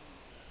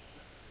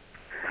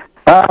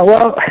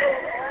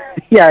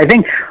 I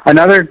think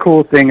another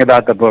cool thing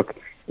about the book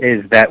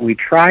is that we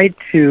tried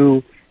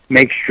to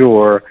make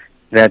sure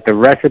that the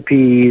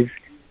recipes,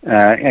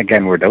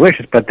 again, were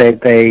delicious, but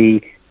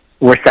they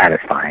were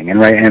satisfying.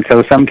 And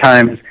so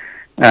sometimes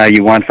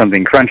you want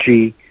something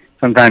crunchy,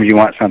 sometimes you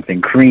want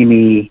something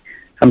creamy,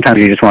 sometimes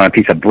you just want a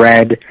piece of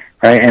bread,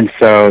 right? And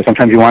so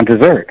sometimes you want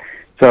dessert.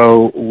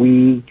 So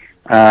we,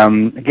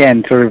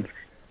 again, sort of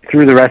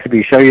through the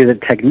recipe, show you the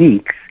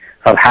techniques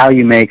of how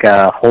you make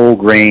a whole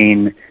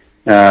grain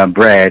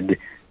bread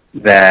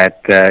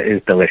that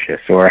is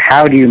delicious, or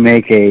how do you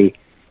make a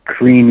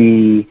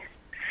creamy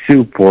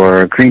soup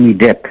or a creamy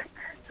dip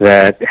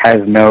that has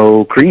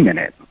no cream in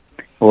it,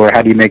 or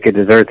how do you make a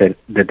dessert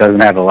that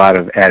doesn't have a lot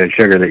of added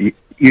sugar, that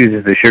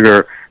uses the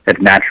sugar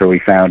that's naturally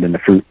found in the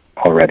fruit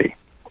already.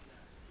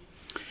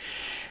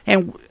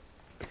 And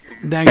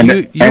now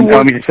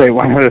let me just say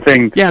one other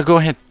thing. Yeah, go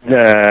ahead.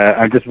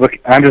 I'm just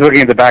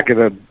looking at the back of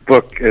the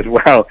book as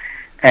well,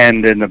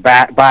 and in the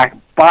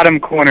bottom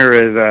corner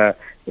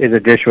is a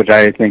dish which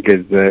I think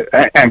is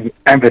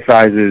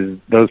emphasizes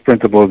those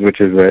principles, which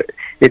is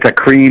it's a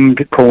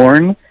creamed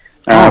corn,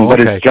 but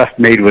it's just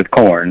made with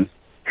corn.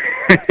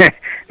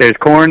 There's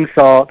corn,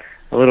 salt,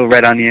 a little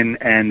red onion,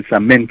 and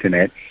some mint in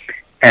it,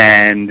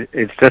 and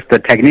it's just the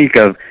technique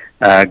of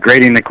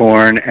grating the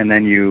corn, and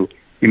then you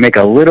make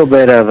a little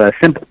bit of a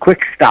simple, quick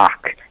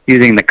stock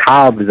using the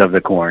cobs of the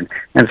corn.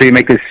 And so you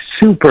make this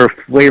super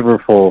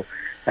flavorful,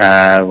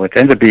 which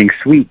ends up being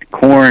sweet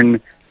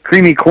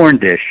creamy corn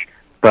dish,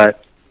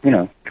 but,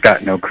 it's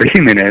got no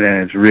cream in it,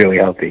 and it's really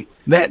healthy.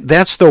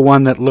 That's the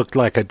one that looked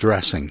like a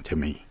dressing to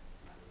me.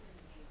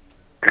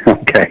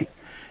 Okay.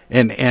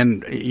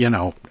 And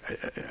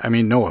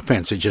no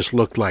offense, it just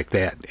looked like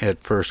that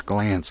at first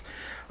glance.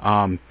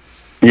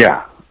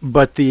 Yeah.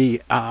 But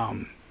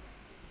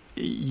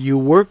you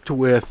worked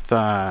with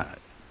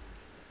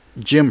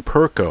Jim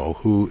Perko,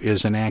 who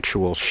is an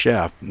actual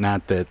chef.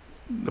 Not that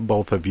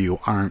both of you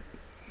aren't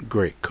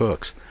great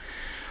cooks,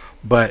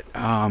 but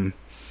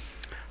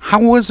how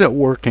was it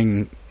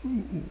working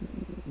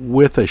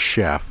with a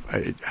chef?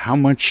 How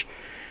much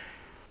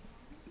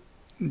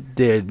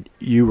did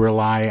you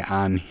rely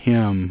on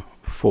him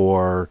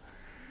for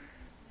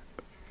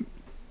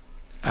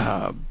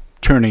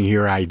turning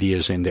your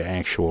ideas into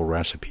actual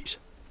recipes?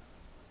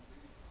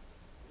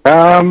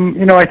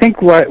 I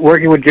think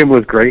working with Jim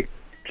was great.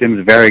 Jim's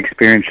a very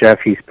experienced chef.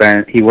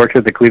 He works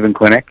at the Cleveland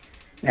Clinic,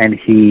 and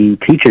he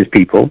teaches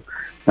people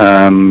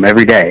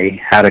every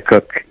day how to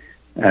cook,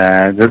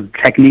 the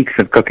techniques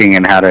of cooking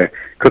and how to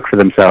cook for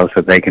themselves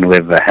so they can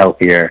live a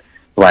healthier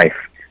life.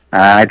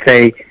 I'd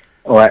say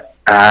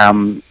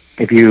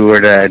if you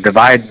were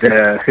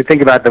to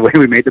think about the way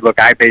we made the book,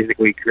 I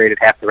basically created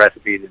half the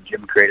recipes and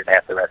Jim created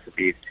half the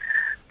recipes.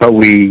 But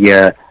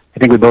I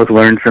think we both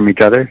learned from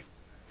each other.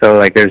 So,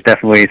 like, there's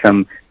definitely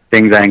some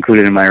things I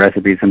included in my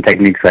recipes, some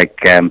techniques like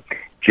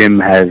Jim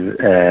has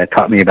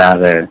taught me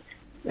about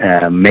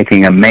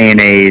making a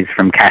mayonnaise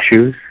from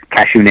cashews,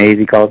 cashew-naise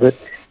he calls it,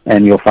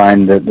 and you'll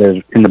find that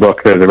in the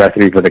book there's a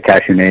recipe for the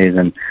cashew-naise,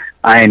 and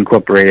I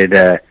incorporated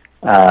a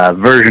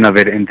version of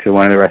it into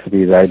one of the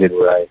recipes I did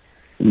where I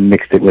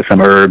mixed it with some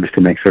herbs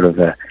to make sort of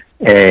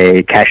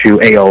a cashew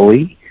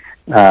aioli,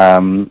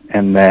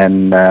 and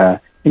then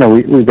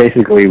we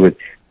basically would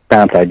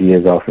bounce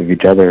ideas off of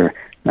each other.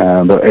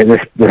 But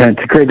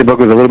to create the book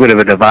was a little bit of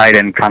a divide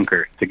and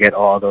conquer to get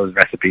all those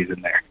recipes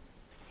in there.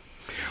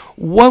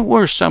 What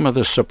were some of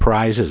the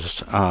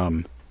surprises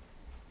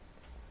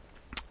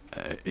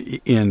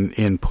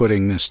in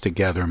putting this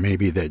together?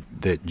 Maybe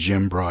that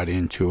Jim brought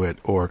into it,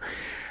 or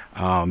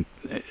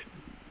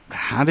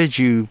how did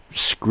you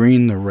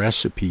screen the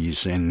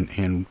recipes?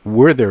 And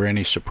were there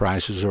any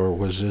surprises, or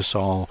was this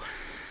all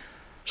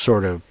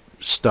sort of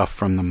stuff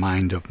from the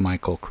mind of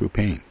Michael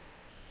Crupain?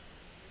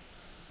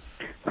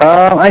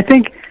 I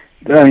think,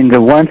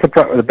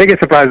 the biggest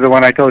surprise is the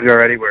one I told you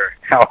already, where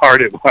how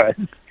hard it was.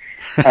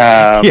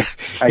 I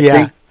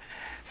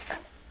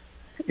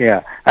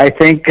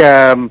think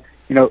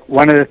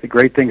one of the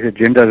great things that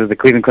Jim does at the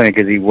Cleveland Clinic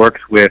is he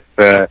works with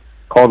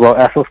Caldwell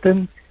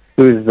Esselstyn,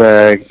 who's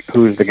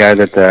the guy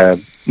that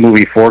the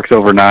movie Forks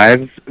Over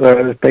Knives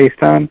is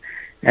based on,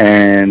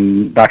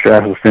 and Dr.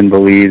 Esselstyn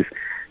believes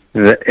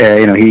that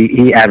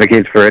he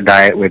advocates for a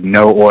diet with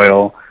no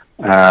oil,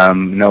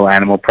 no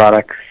animal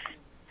products.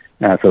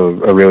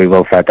 So a really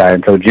low-fat diet.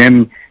 And so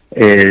Jim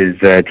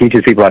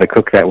teaches people how to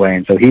cook that way.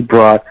 And so he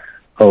brought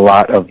a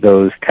lot of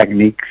those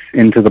techniques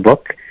into the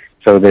book.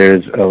 So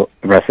there's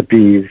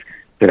recipes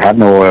that have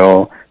no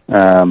oil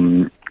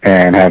and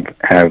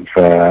have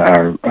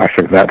are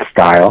sort of that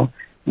style.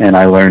 And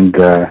I learned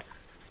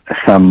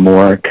some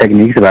more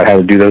techniques about how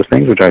to do those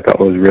things, which I thought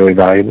was really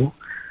valuable.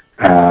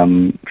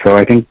 So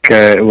I think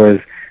it was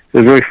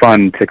really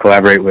fun to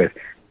collaborate with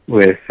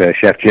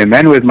Chef Jim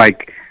and with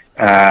Mike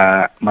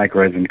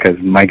Resin, because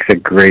Mike's a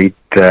great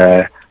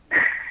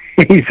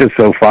he's just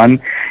so fun,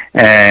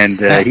 and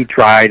he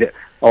tried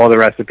all the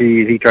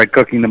recipes, he tried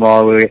cooking them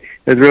all. It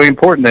was really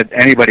important that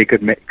anybody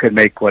could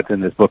make what's in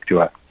this book to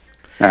us,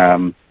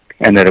 and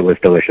that it was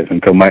delicious.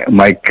 And so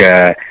Mike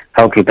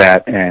helped with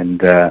that,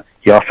 and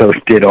he also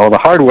did all the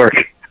hard work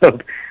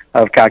of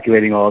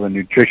calculating all the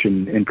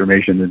nutrition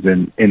information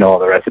that's in all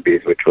the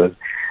recipes, which was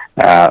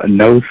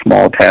no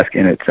small task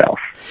in itself.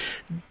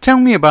 Tell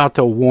me about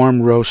the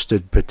warm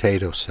roasted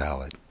potato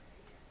salad.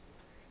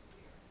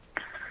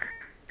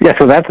 Yeah,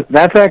 so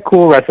that's a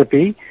cool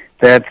recipe.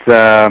 That's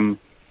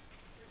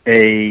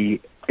usually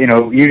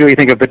you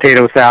think of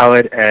potato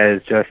salad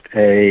as just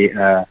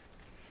a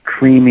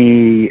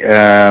creamy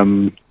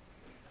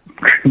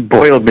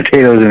boiled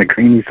potatoes in a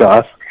creamy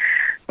sauce,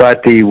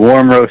 but the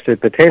warm roasted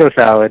potato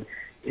salad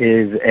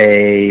is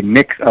a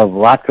mix of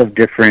lots of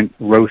different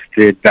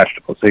roasted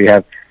vegetables. So you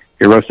have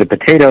your roasted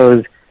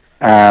potatoes,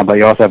 but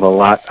you also have a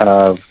lot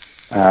of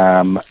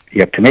you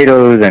have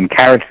tomatoes and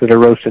carrots that are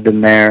roasted in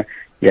there.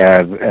 You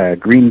have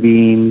green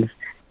beans.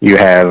 You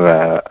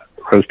have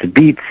roasted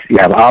beets. You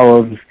have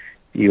olives.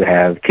 You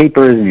have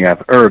capers, and you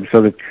have herbs.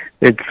 So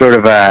it's sort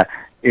of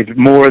it's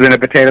more than a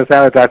potato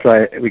salad. That's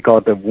why we call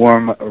it the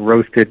warm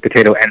roasted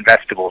potato and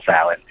vegetable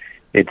salad.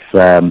 It's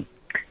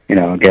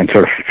again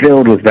sort of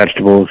filled with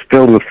vegetables,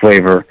 filled with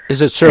flavor.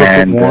 Is it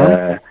served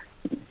warm?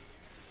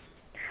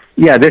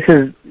 Yeah, this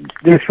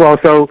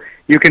also.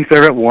 You can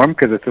serve it warm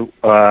because it's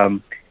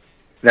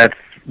that's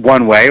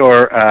one way,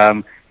 or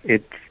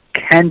it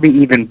can be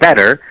even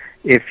better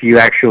if you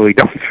actually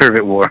don't serve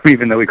it warm,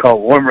 even though we call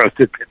it warm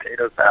roasted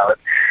potato salad.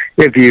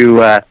 If you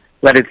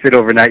let it sit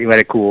overnight, you let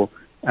it cool,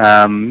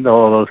 all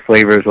those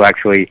flavors will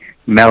actually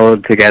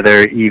meld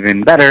together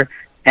even better.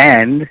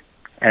 And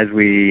as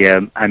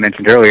I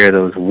mentioned earlier,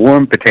 those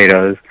warm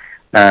potatoes,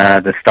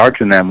 the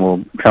starch in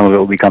them some of it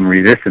will become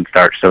resistant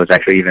starch, so it's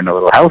actually even a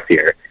little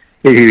healthier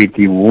if you eat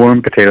the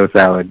warm potato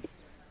salad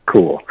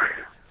cool.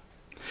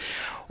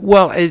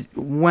 Well,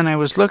 when I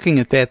was looking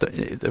at that,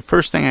 the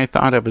first thing I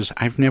thought of is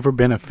I've never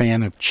been a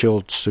fan of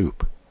chilled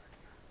soup.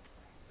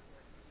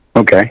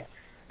 Okay.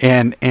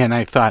 And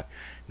I thought,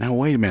 now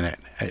wait a minute,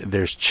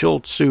 there's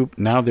chilled soup,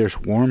 now there's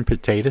warm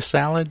potato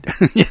salad?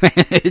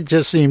 It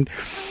just seemed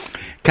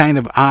kind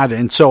of odd,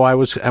 and so I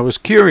was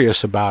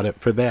curious about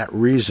it for that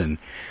reason.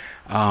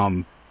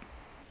 And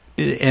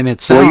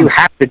it sounds... Well, you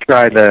have to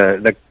try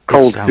the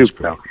cold soup,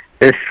 though.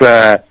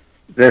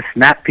 This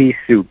snap pea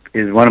soup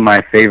is one of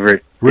my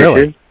favorite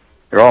dishes.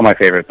 They're all my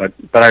favorite, but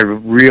I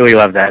really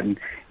love that. And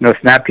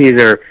snap peas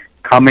are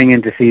coming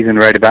into season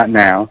right about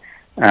now.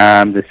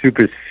 The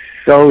soup is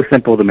so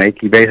simple to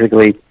make. You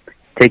basically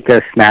take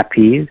the snap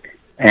peas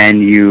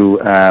and you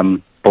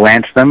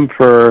blanch them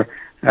for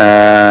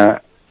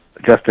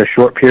just a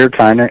short period of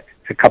time, a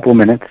couple of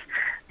minutes,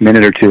 a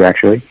minute or two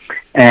actually,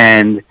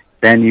 and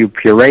then you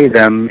puree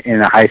them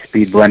in a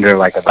high-speed blender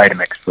like a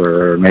Vitamix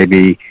for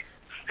maybe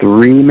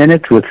 3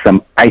 minutes with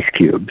some ice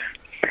cubes,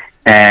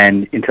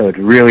 and until it's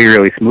really,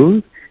 really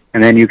smooth.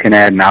 And then you can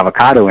add an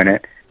avocado in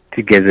it,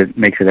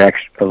 makes it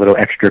a little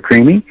extra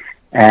creamy,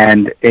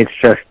 and it's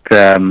just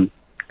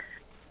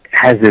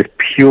has this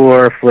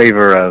pure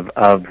flavor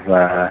of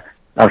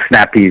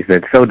snap peas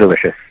that's so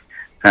delicious.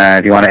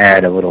 If you want to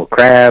add a little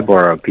crab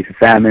or a piece of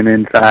salmon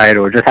inside,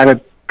 or just have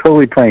it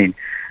totally plain,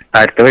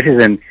 it's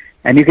delicious,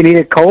 and you can eat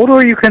it cold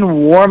or you can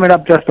warm it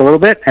up just a little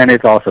bit, and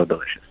it's also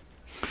delicious.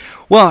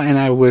 Well, and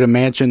I would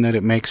imagine that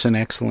it makes an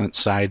excellent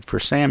side for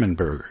salmon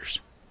burgers.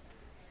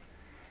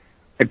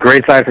 A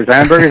great side for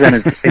salmon burgers, and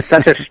it's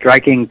such a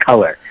striking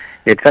color.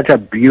 It's such a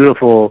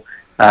beautiful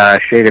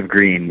shade of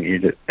green.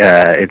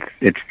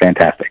 It's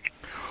fantastic.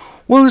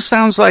 Well, it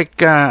sounds like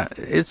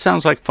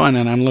fun,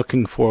 and I'm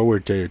looking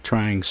forward to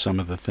trying some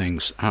of the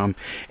things.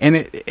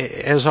 And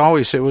as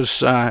always, it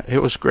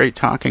was great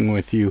talking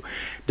with you.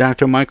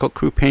 Dr. Michael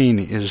Crupain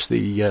is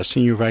the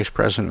Senior Vice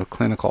President of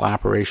Clinical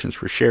Operations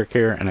for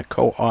ShareCare and a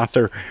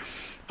co-author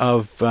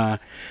of,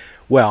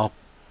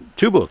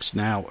 2 books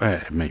now.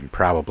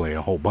 Probably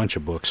a whole bunch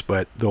of books,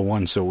 but the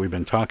ones that we've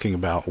been talking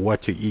about,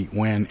 What to Eat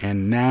When,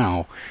 and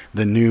now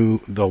the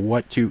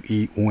What to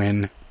Eat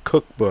When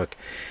cookbook.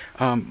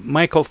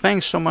 Michael,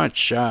 thanks so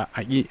much.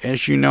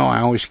 As you know,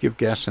 I always give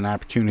guests an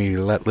opportunity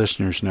to let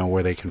listeners know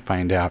where they can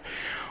find out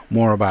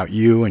more about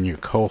you and your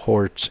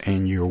cohorts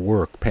and your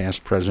work,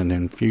 past, present,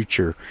 and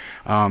future.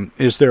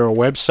 Is there a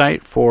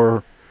website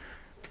for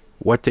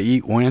What to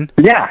Eat When?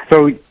 Yeah,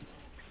 so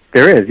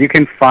there is. You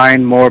can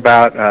find more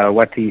about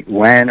What to Eat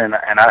When and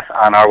us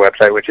on our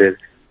website, which is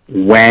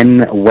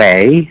whenway.com.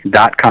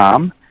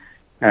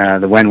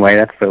 The When Way,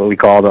 that's what we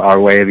call our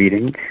way of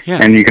eating. Yeah.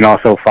 And you can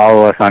also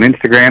follow us on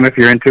Instagram if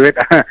you're into it.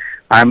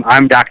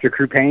 I'm Dr.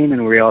 Crupain,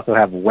 and we also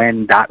have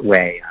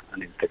when.way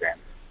on Instagram.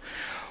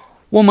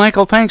 Well,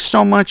 Michael, thanks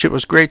so much. It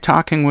was great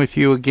talking with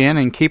you again,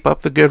 and keep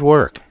up the good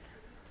work.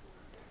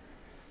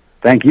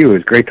 Thank you. It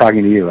was great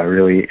talking to you. I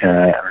really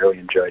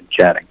enjoyed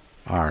chatting.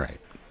 All right.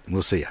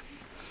 We'll see you.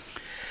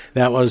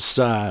 That was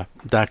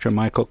Dr.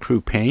 Michael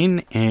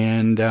Crupain,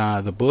 and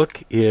the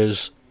book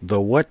is The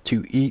What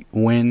to Eat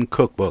When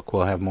Cookbook.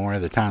 We'll have more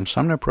of the Tom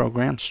Sumner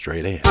program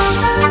straight ahead.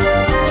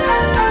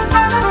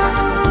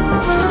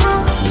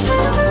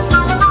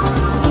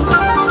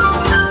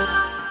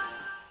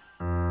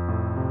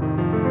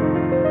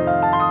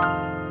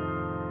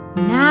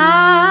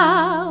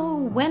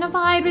 Now, when a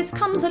virus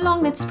comes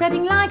along that's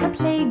spreading like a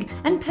plague,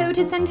 and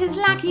POTUS and his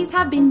lackeys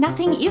have been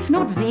nothing if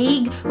not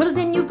vague, well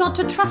then you've got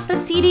to trust the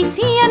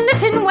CDC and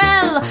listen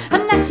well,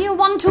 unless you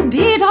want to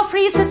bid our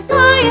free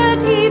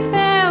society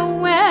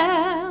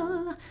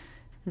farewell.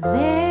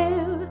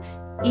 There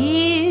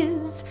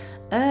is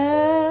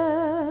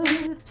a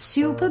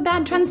super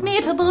bad,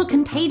 transmittable,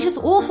 contagious,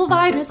 awful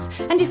virus,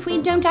 and if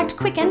we don't act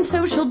quick and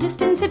social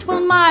distance, it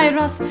will mire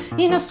us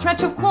in a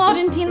stretch of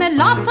quarantine that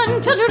lasts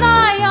until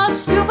July. A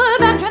super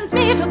bad,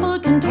 transmittable,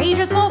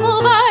 contagious,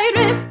 awful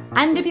virus.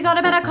 And if you got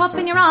a better cough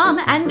in your arm,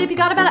 and if you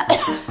got a better...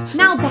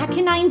 Now, back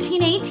in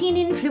 1918,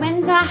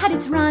 influenza had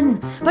its run,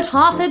 but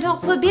half the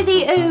docs were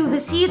busy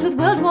overseas with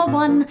World War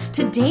I.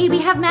 Today we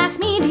have mass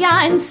media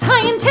and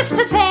scientists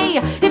to say,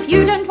 if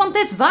you don't want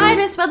this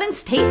virus, well then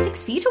stay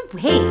 6 feet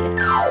away.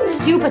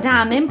 Super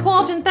damn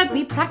important that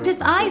we practice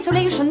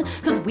isolation,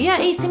 cause we're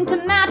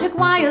asymptomatic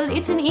while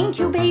it's in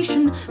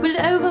incubation. We'll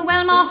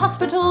overwhelm our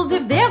hospitals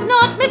if there's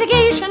not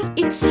mitigation.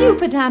 It's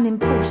super damn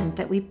important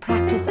that we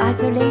practice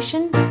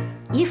isolation.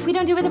 If we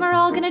don't do it, then we're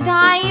all gonna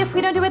die. If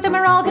we don't do it, then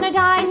we're all gonna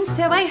die. And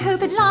so I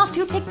hope at last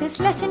you'll take this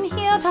lesson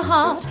here to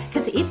heart,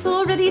 cause it's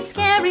already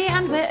scary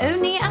and we're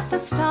only at the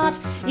start.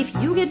 If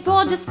you get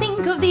bored, just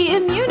think of the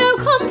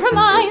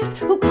immunocompromised,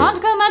 who can't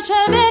go much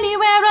of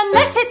anywhere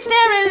unless it's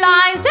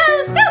sterilized.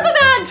 Oh, super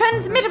bad,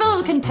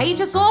 transmittable,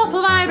 contagious,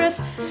 awful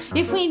virus.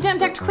 If we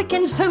don't act quick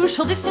and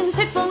social distance,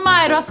 it will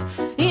mire us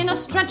in a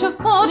stretch of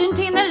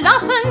quarantine that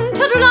lasts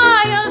until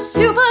July. A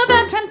super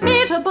bad,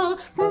 transmittable,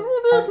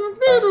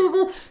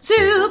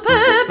 super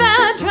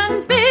bad,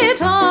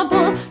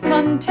 transmittable,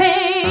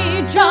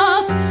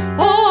 contagious,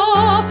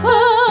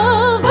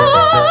 awful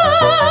virus.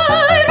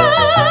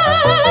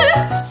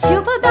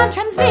 Super bad,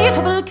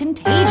 transmittable,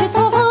 contagious,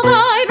 awful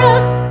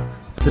virus.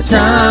 The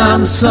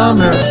Tom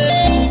Sumner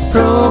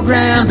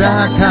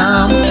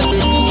Program.com.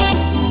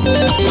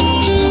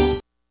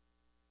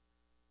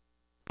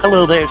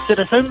 Hello there,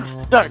 citizens.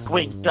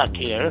 Darkwing Duck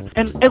here,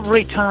 and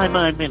every time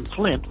I'm in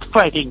Flint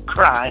fighting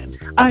crime,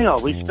 I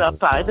always stop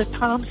by the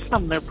Tom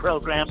Sumner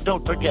program.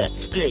 Don't forget,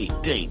 stay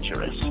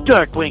dangerous.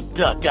 Darkwing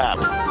Duck out.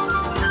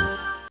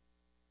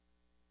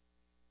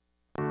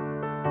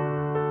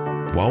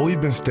 While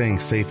we've been staying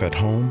safe at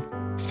home,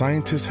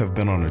 scientists have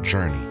been on a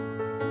journey.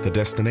 The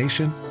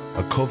destination?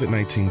 A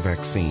COVID-19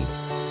 vaccine.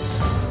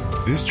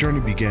 This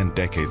journey began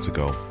decades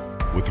ago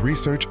with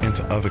research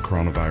into other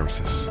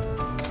coronaviruses.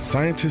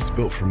 Scientists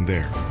built from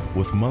there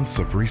with months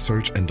of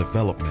research and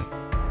development,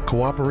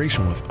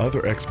 cooperation with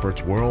other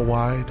experts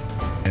worldwide,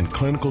 and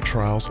clinical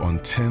trials on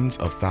tens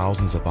of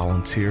thousands of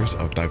volunteers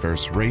of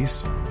diverse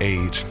race,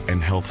 age,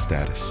 and health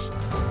status.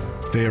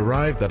 They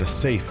arrived at a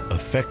safe,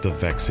 effective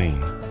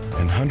vaccine,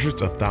 and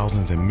hundreds of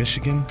thousands in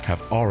Michigan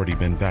have already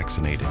been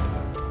vaccinated.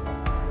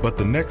 But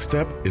the next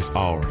step is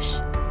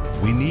ours.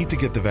 We need to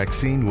get the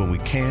vaccine when we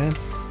can,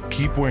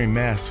 keep wearing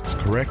masks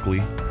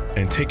correctly,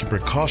 and taking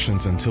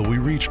precautions until we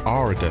reach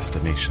our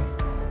destination,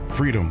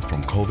 freedom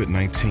from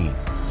COVID-19,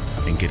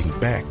 and getting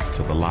back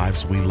to the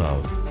lives we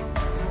love.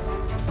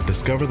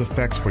 Discover the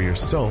facts for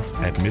yourself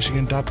at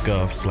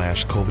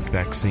michigan.gov/COVID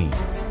vaccine.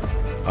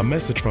 A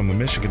message from the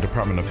Michigan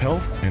Department of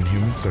Health and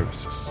Human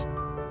Services.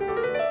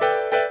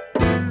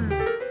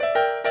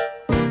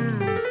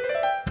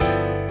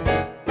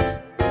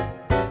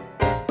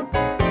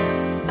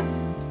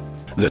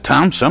 The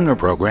Tom Sumner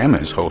program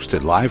has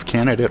hosted live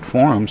candidate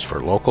forums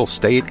for local,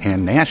 state,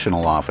 and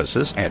national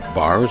offices at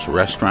bars,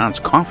 restaurants,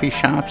 coffee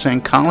shops,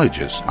 and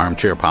colleges.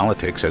 Armchair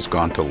Politics has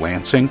gone to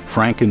Lansing,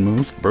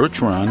 Frankenmuth,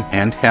 Birch Run,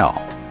 and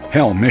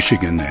Hell,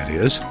 Michigan, that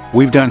is.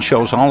 We've done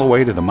shows all the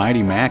way to the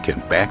Mighty Mac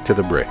and back to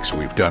the bricks.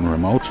 We've done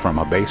remotes from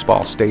a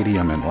baseball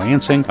stadium in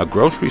Lansing, a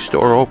grocery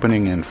store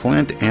opening in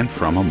Flint, and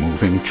from a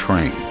moving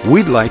train.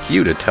 We'd like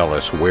you to tell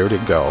us where to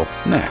go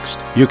next.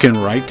 You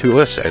can write to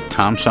us at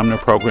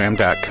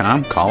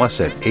TomSumnerProgram.com, call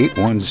us at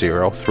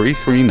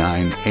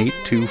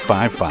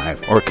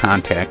 810-339-8255, or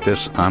contact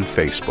us on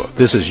Facebook.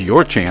 This is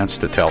your chance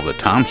to tell the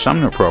Tom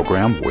Sumner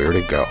Program where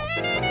to go.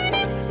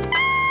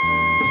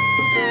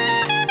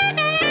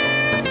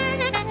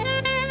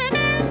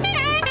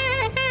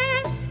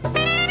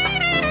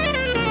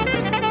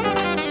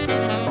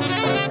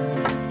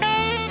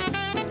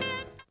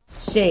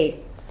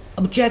 Say,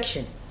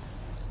 objection.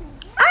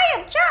 I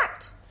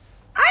object.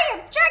 I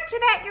object to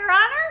that, Your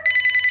Honor.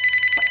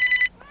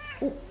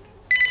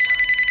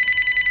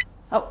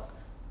 Oh,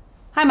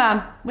 hi,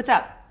 Mom. What's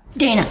up?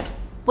 Dana,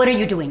 what are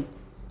you doing?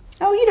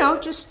 Oh,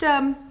 just,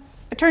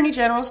 Attorney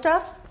General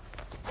stuff.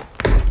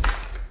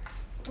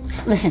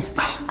 Listen,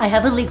 I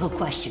have a legal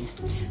question.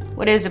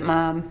 What is it,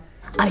 Mom?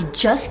 I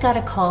just got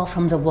a call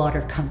from the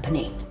water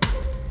company.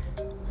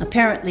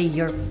 Apparently,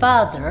 your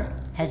father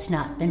has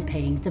not been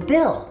paying the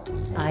bill.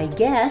 I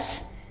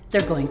guess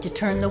they're going to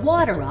turn the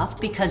water off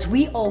because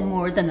we owe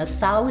more than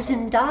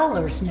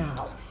 $1,000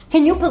 now.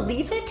 Can you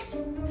believe it?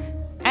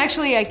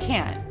 Actually, I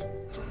can't.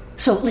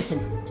 So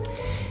listen,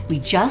 we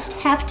just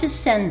have to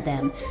send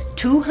them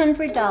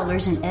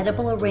 $200 in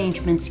Edible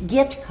Arrangements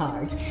gift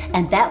cards,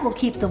 and that will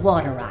keep the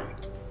water on.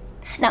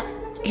 Now,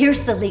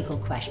 here's the legal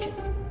question.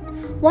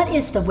 What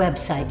is the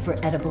website for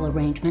Edible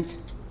Arrangements?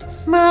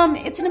 Mom,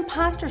 it's an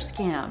imposter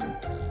scam.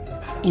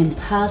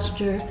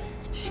 Imposter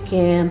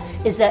scam.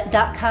 Is that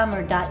 .com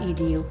or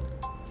 .edu?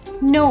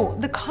 No,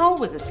 the call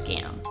was a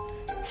scam.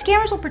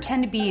 Scammers will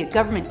pretend to be a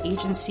government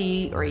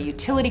agency or a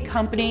utility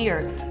company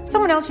or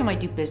someone else you might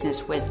do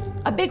business with.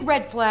 A big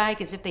red flag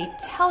is if they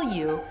tell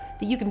you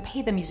that you can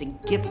pay them using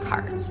gift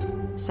cards.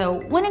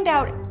 So when in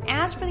doubt,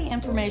 ask for the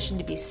information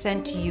to be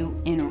sent to you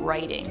in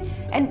writing.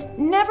 And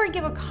never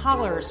give a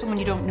caller or someone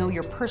you don't know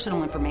your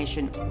personal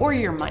information or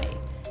your money.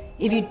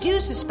 If you do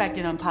suspect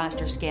an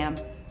imposter scam,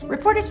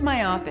 report it to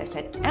my office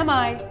at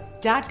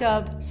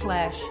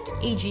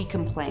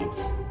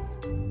mi.gov/agcomplaints.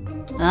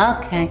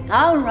 Okay,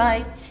 all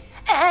right.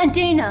 And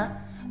Dana,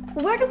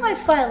 where do I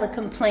file a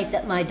complaint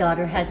that my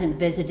daughter hasn't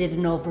visited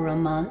in over a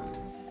month?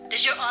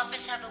 Does your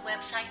office have a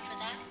website for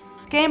that?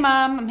 Okay,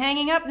 Mom, I'm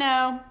hanging up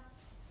now.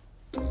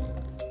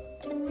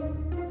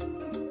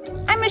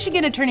 I'm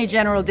Michigan Attorney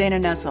General Dana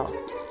Nessel.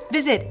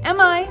 Visit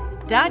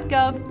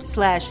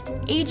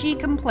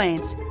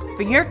mi.gov/agcomplaints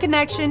for your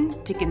connection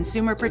to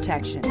consumer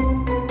protection.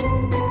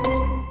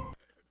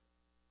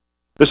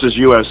 This is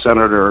U.S.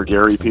 Senator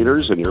Gary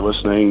Peters, and you're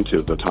listening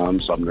to the Tom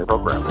Sumner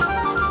Program.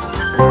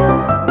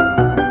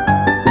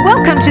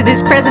 Welcome to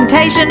this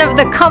presentation of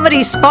the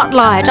Comedy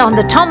Spotlight on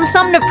the Tom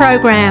Sumner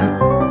Program.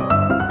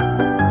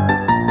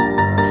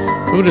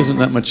 Food isn't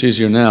that much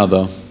easier now,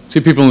 though.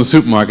 See people in the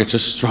supermarket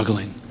just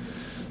struggling,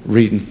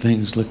 reading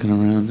things, looking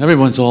around.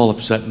 Everyone's all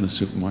upset in the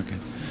supermarket.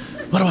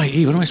 What do I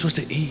eat? What am I supposed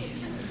to eat?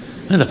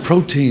 The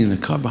protein, the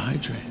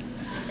carbohydrate,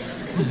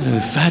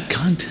 the fat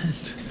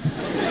content.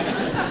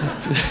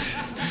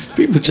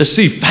 People just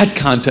see fat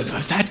content.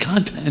 Fat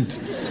content.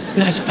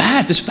 It has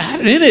fat. There's fat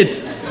in it.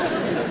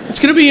 It's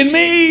going to be in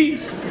me.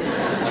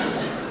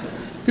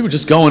 People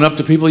just going up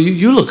to people.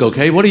 You look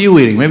okay. What are you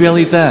eating? Maybe I'll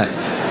eat that.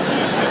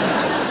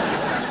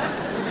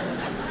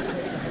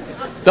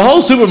 The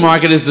whole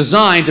supermarket is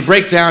designed to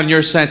break down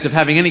your sense of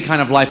having any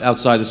kind of life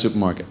outside the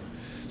supermarket.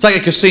 It's like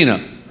a casino.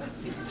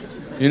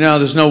 You know,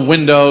 there's no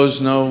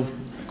windows, no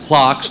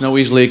clocks, no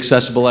easily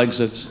accessible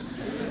exits.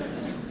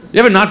 You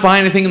ever not buy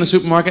anything in the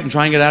supermarket and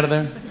try and get out of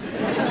there?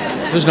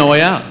 There's no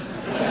way out.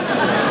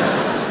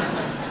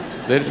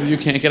 You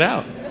can't get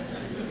out.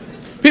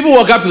 People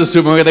walk up to the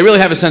supermarket, they really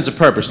have a sense of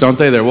purpose, don't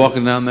they? They're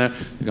walking down there,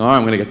 they go, all right,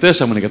 I'm going to get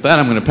this, I'm going to get that,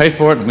 I'm going to pay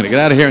for it, I'm going to get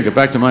out of here and get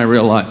back to my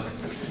real life.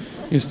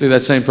 You see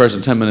that same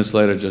person 10 minutes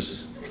later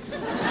just...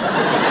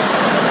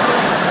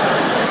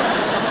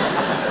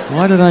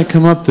 Why did I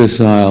come up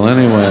this aisle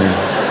anyway?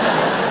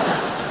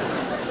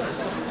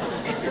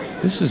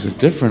 This is a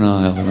different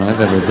aisle than I've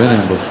ever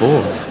been in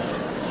before.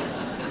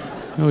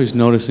 Always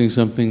noticing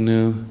something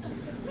new.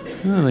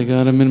 Oh, they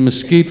got them in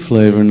mesquite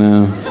flavor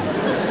now.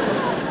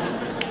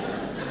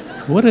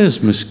 What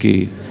is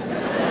mesquite?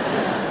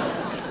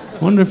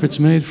 Wonder if it's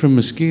made from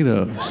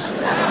mosquitoes.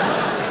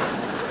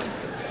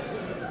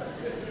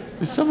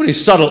 There's so many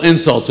subtle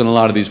insults in a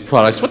lot of these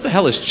products. What the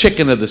hell is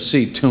chicken of the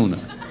sea tuna?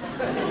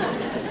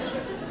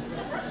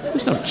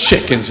 There's no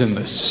chickens in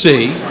the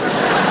sea.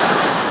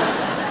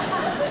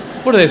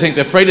 What do they think?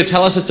 They're afraid to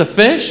tell us it's a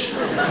fish?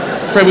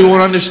 Afraid we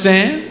won't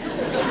understand?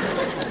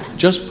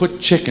 Just put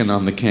chicken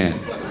on the can.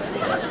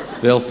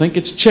 They'll think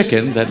it's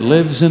chicken that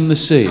lives in the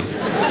sea.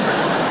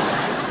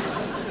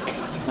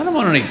 I don't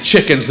want any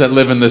chickens that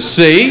live in the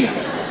sea.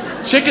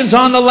 Chickens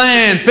on the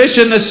land, fish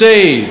in the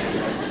sea.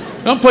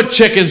 Don't put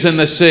chickens in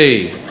the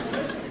sea.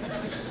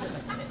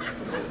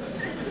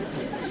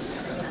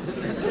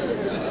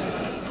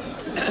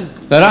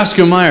 That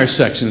Oscar Mayer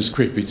section is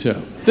creepy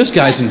too. This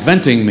guy's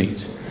inventing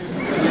meat.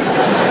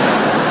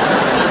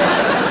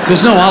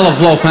 There's no olive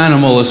loaf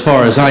animal as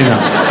far as I know.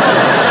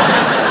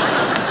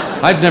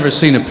 I've never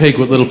seen a pig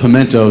with little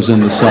pimentos in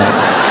the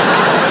side.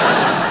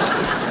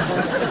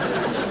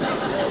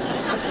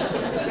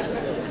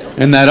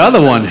 And that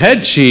other one,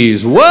 head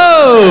cheese, whoa!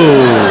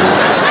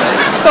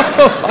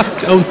 I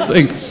don't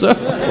think so.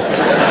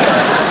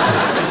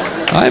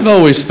 I've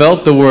always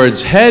felt the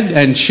words head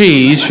and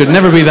cheese should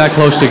never be that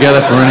close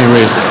together for any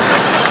reason.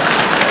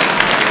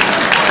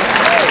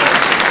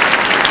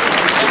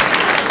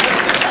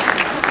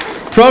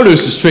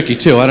 Produce is tricky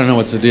too. I don't know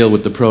what's the deal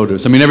with the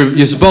produce. I mean,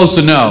 you're supposed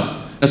to know.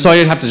 That's why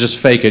you have to just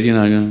fake it, you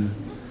know.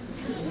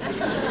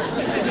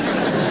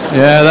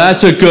 Yeah,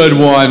 that's a good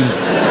one.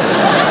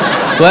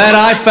 Glad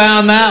I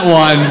found that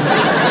one.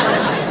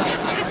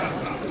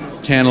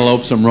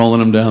 Cantaloupes, I'm rolling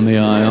them down the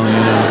aisle, you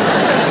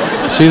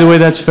know. See the way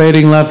that's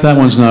fading left? That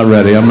one's not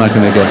ready. I'm not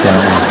going to get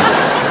that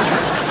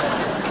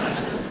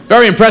one.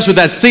 Very impressed with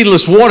that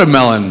seedless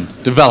watermelon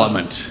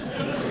development.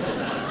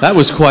 That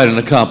was quite an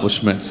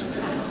accomplishment.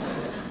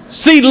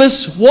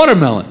 Seedless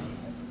watermelon.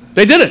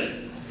 They did it.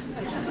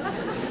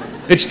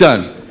 It's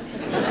done.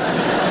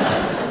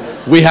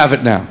 We have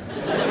it now.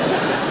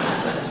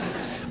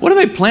 What are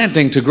they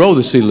planting to grow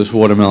the seedless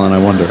watermelon, I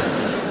wonder?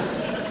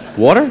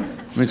 Water? I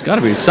mean, it's got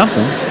to be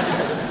something.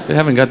 They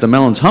haven't got the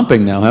melons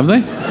humping now, have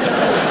they?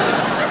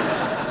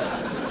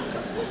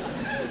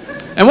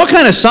 And what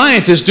kind of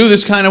scientists do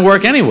this kind of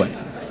work anyway?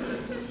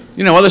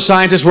 You know, other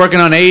scientists working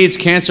on AIDS,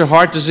 cancer,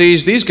 heart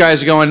disease, these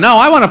guys are going, no,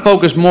 I want to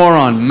focus more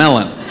on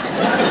melon.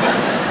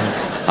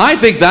 I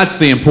think that's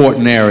the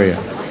important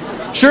area.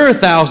 Sure,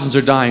 thousands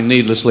are dying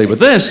needlessly, but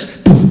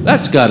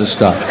that's got to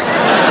stop.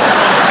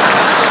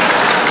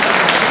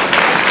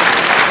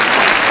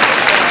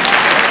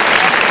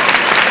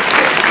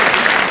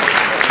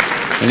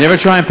 And you ever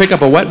try and pick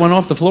up a wet one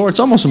off the floor? It's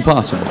almost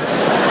impossible.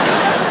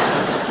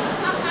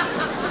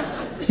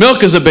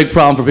 Milk is a big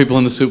problem for people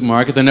in the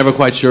supermarket. They're never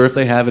quite sure if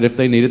they have it, if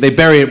they need it. They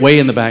bury it way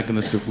in the back in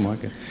the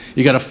supermarket.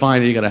 You got to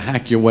find it. You got to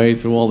hack your way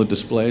through all the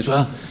displays.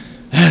 Well,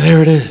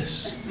 there it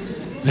is.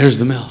 There's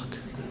the milk.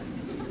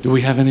 Do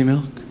we have any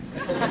milk?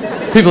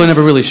 People are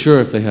never really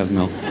sure if they have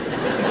milk.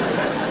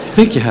 You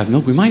think you have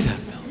milk? We might have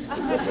milk.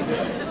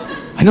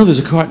 I know there's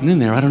a carton in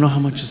there. I don't know how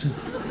much is in it.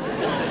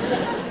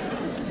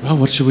 Well,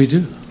 what should we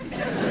do?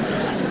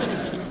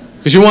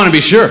 Because you want to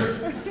be sure.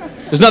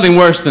 There's nothing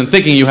worse than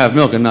thinking you have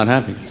milk and not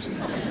having it.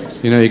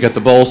 You know, you got the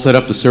bowl set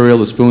up, the cereal,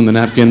 the spoon, the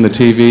napkin, the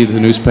TV, the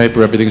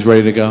newspaper, everything's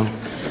ready to go.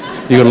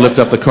 You go to lift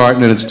up the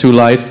carton and it's too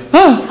light.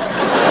 Ah!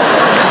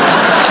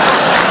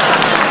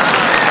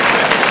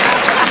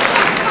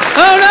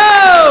 Oh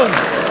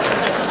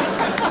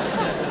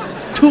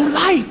no! Too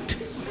light.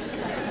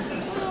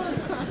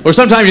 Or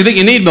sometimes you think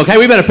you need milk. Hey,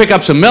 we better pick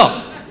up some milk.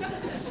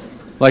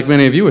 Like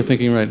many of you are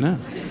thinking right now.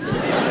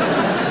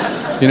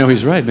 You know,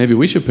 he's right. Maybe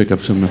we should pick up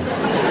some milk.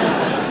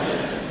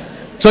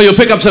 So you'll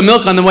pick up some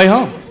milk on the way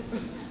home.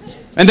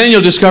 And then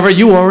you'll discover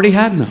you already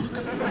had milk.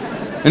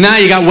 And now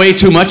you got way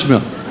too much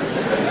milk.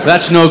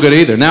 That's no good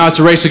either. Now it's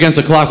a race against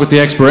the clock with the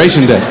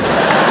expiration date.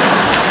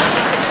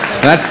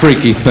 That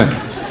freaky thing.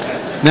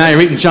 Now you're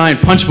eating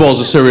giant punch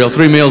bowls of cereal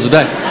 3 meals a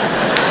day.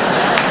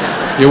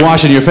 You're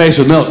washing your face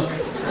with milk.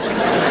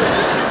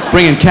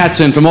 Bringing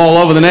cats in from all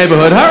over the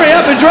neighborhood. Hurry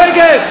up and drink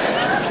it!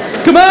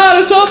 Come on,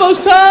 it's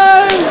almost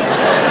time!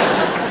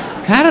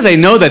 How do they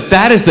know that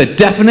that is the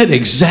definite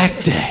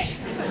exact day?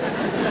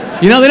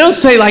 You know, they don't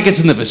say like it's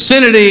in the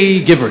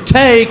vicinity, give or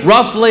take,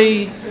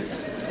 roughly.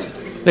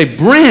 They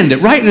brand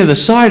it right into the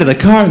side of the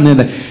car and then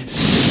they...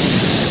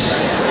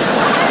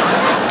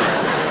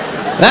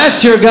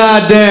 That's your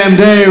goddamn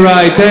day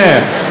right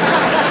there.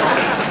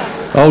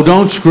 Oh,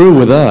 don't screw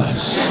with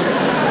us.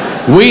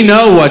 We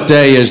know what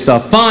day is the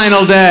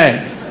final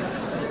day.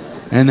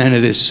 And then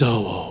it is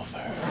so over.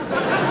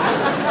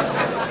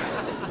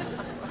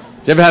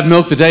 You ever have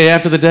milk the day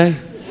after the day?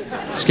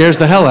 Scares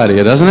the hell out of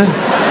you, doesn't it?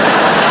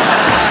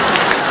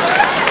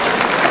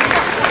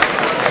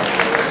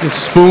 The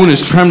spoon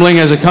is trembling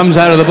as it comes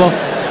out of the bowl.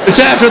 It's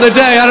after the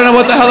day. I don't know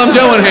what the hell I'm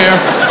doing here.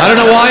 I don't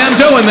know why I'm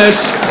doing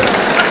this.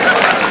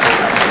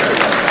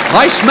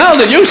 I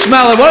smelled it. You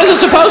smell it. What is it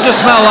supposed to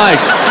smell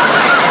like?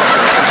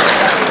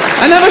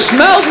 I never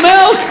smelled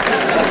milk.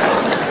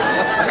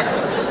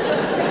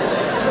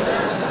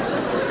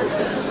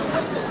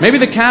 Maybe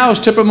the cows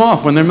tip them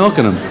off when they're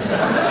milking them.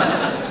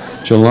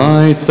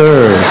 July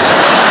 3rd.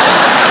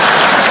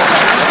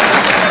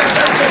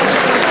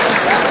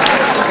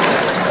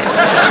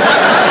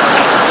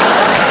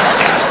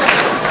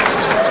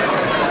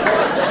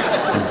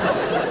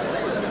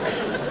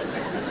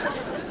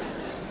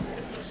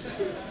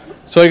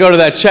 So I go to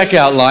that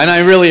checkout line.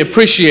 I really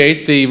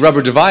appreciate the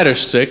rubber divider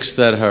sticks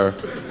that are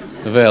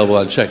available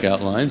on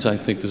checkout lines. I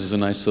think this is a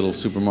nice little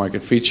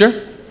supermarket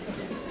feature.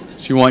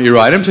 So you want your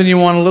items, and you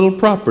want a little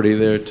property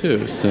there,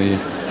 too. So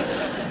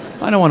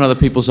I don't want other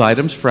people's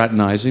items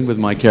fraternizing with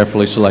my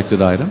carefully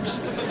selected items.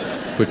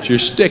 Put your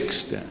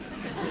sticks down.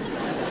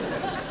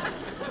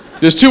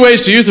 There's two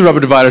ways to use the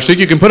rubber divider stick.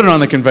 You can put it on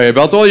the conveyor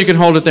belt, or you can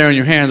hold it there in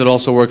your hand. It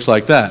also works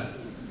like that.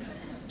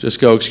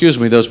 Just go, excuse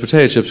me, those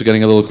potato chips are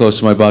getting a little close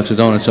to my box of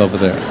donuts over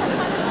there.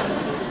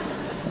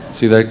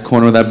 See that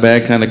corner of that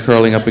bag kind of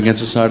curling up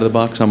against the side of the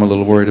box? I'm a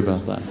little worried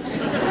about that.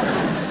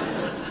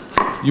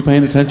 You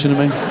paying attention to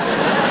me?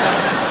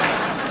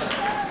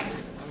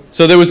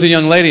 So there was a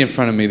young lady in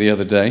front of me the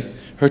other day.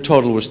 Her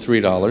total was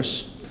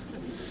 $3.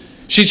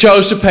 She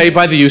chose to pay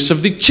by the use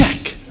of the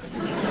check.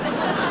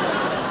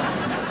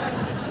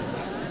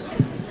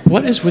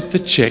 What is with the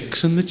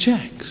chicks and the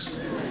checks?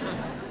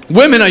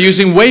 Women are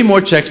using way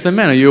more checks than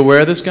men. Are you aware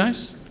of this,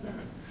 guys?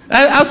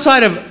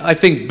 Outside of, I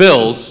think,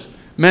 bills,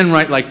 men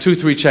write like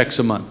 2-3 checks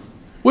a month.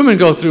 Women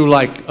go through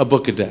like a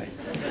book a day.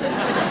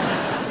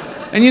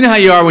 And you know how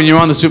you are when you're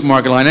on the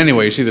supermarket line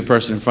anyway. You see the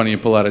person in front of you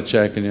pull out a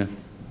check and you...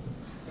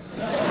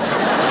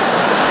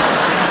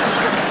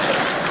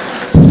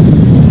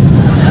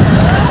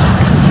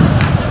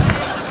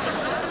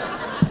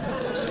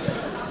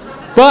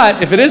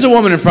 But if it is a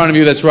woman in front of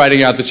you that's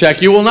writing out the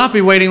check, you will not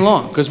be waiting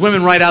long, because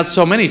women write out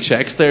so many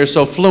checks, they are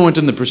so fluent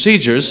in the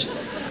procedures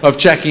of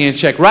checking and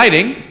check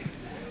writing,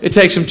 it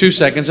takes them 2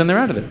 seconds and they're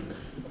out of there.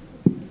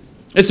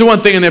 It's the one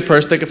thing in their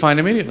purse they can find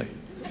immediately.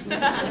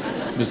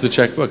 It's the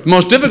checkbook. The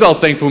most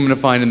difficult thing for women to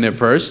find in their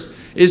purse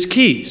is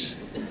keys.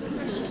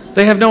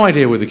 They have no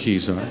idea where the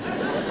keys are.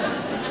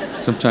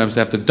 Sometimes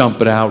they have to dump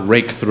it out,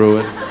 rake through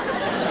it.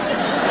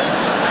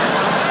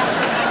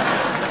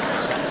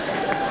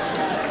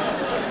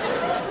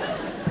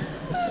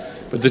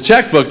 But the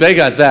checkbook, they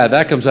got that.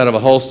 That comes out of a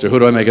holster. Who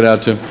do I make it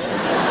out to?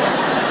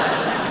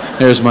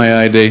 Here's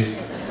my ID.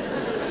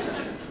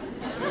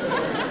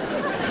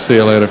 See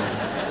you later.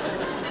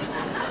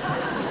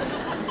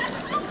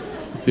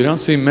 You don't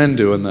see men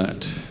doing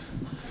that.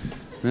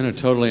 Men are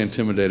totally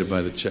intimidated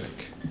by the check.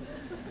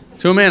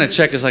 To a man, a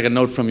check is like a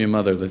note from your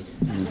mother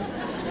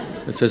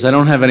that says, I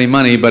don't have any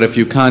money, but if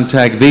you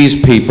contact these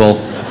people,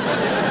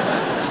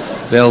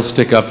 they'll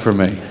stick up for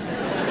me.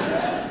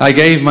 I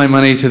gave my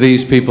money to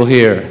these people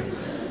here.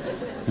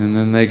 And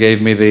then they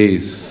gave me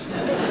these.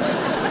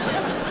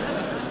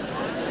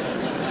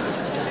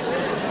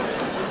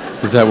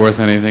 Is that worth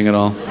anything at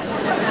all?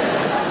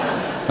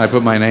 I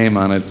put my name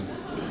on it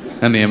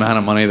and the amount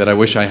of money that I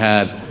wish I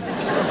had.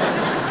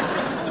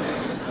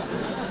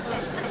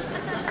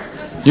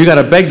 You got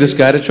to beg this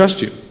guy to trust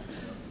you.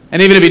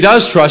 And even if he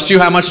does trust you,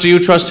 how much do you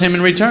trust him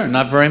in return?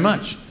 Not very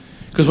much.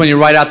 Because when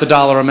you write out the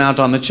dollar amount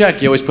on the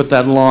check, you always put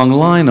that long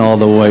line all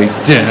the way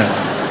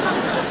down.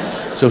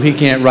 So he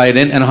can't write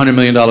in, and $100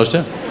 million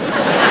too.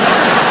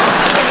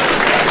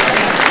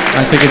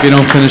 I think if you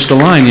don't finish the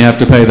line, you have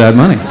to pay that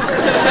money.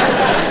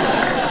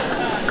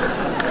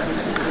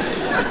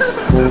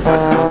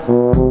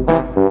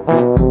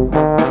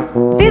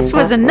 This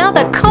was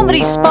another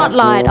comedy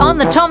spotlight on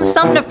the Tom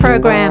Sumner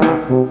Program.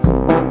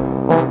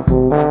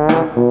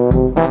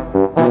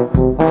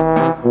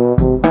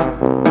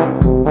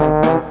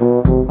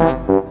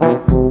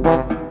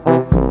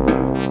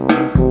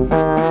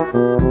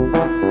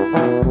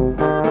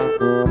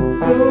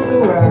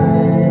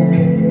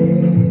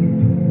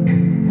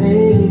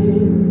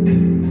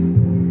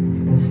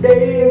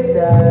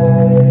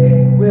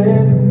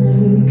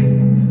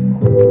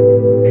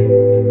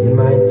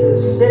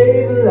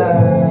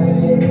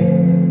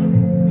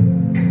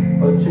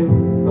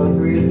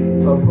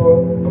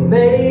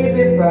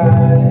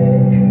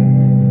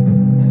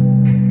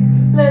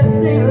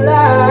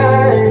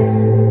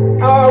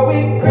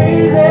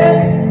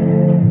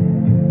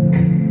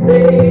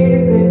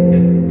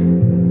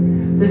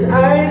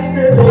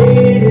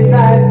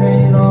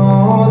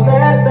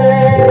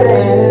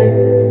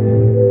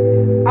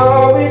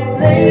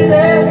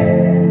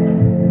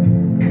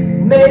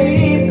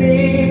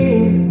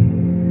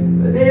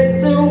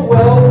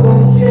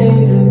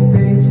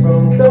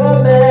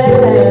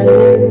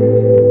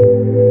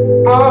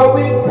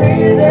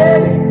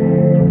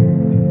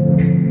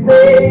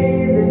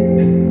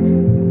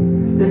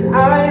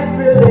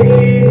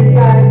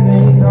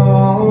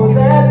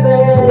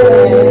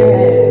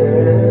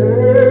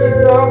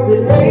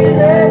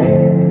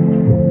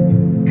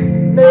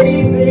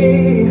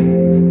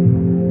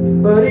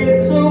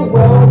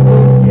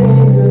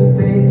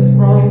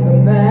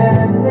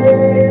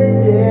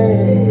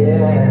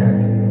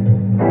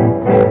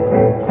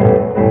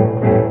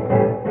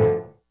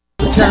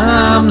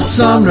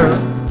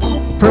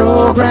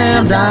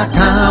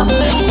 TomSumnerProgram.com.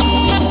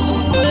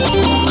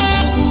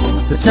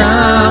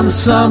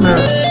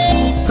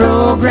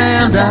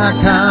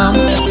 TomSumnerProgram.com.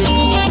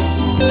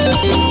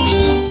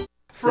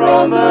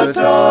 From the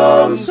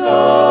Tom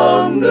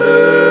Sumner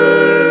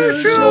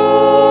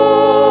Show.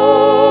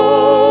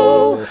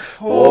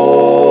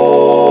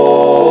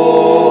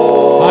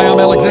 Hi, I'm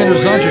Alexander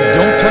Zonjic.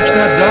 Don't touch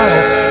that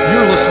dial.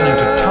 You're listening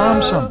to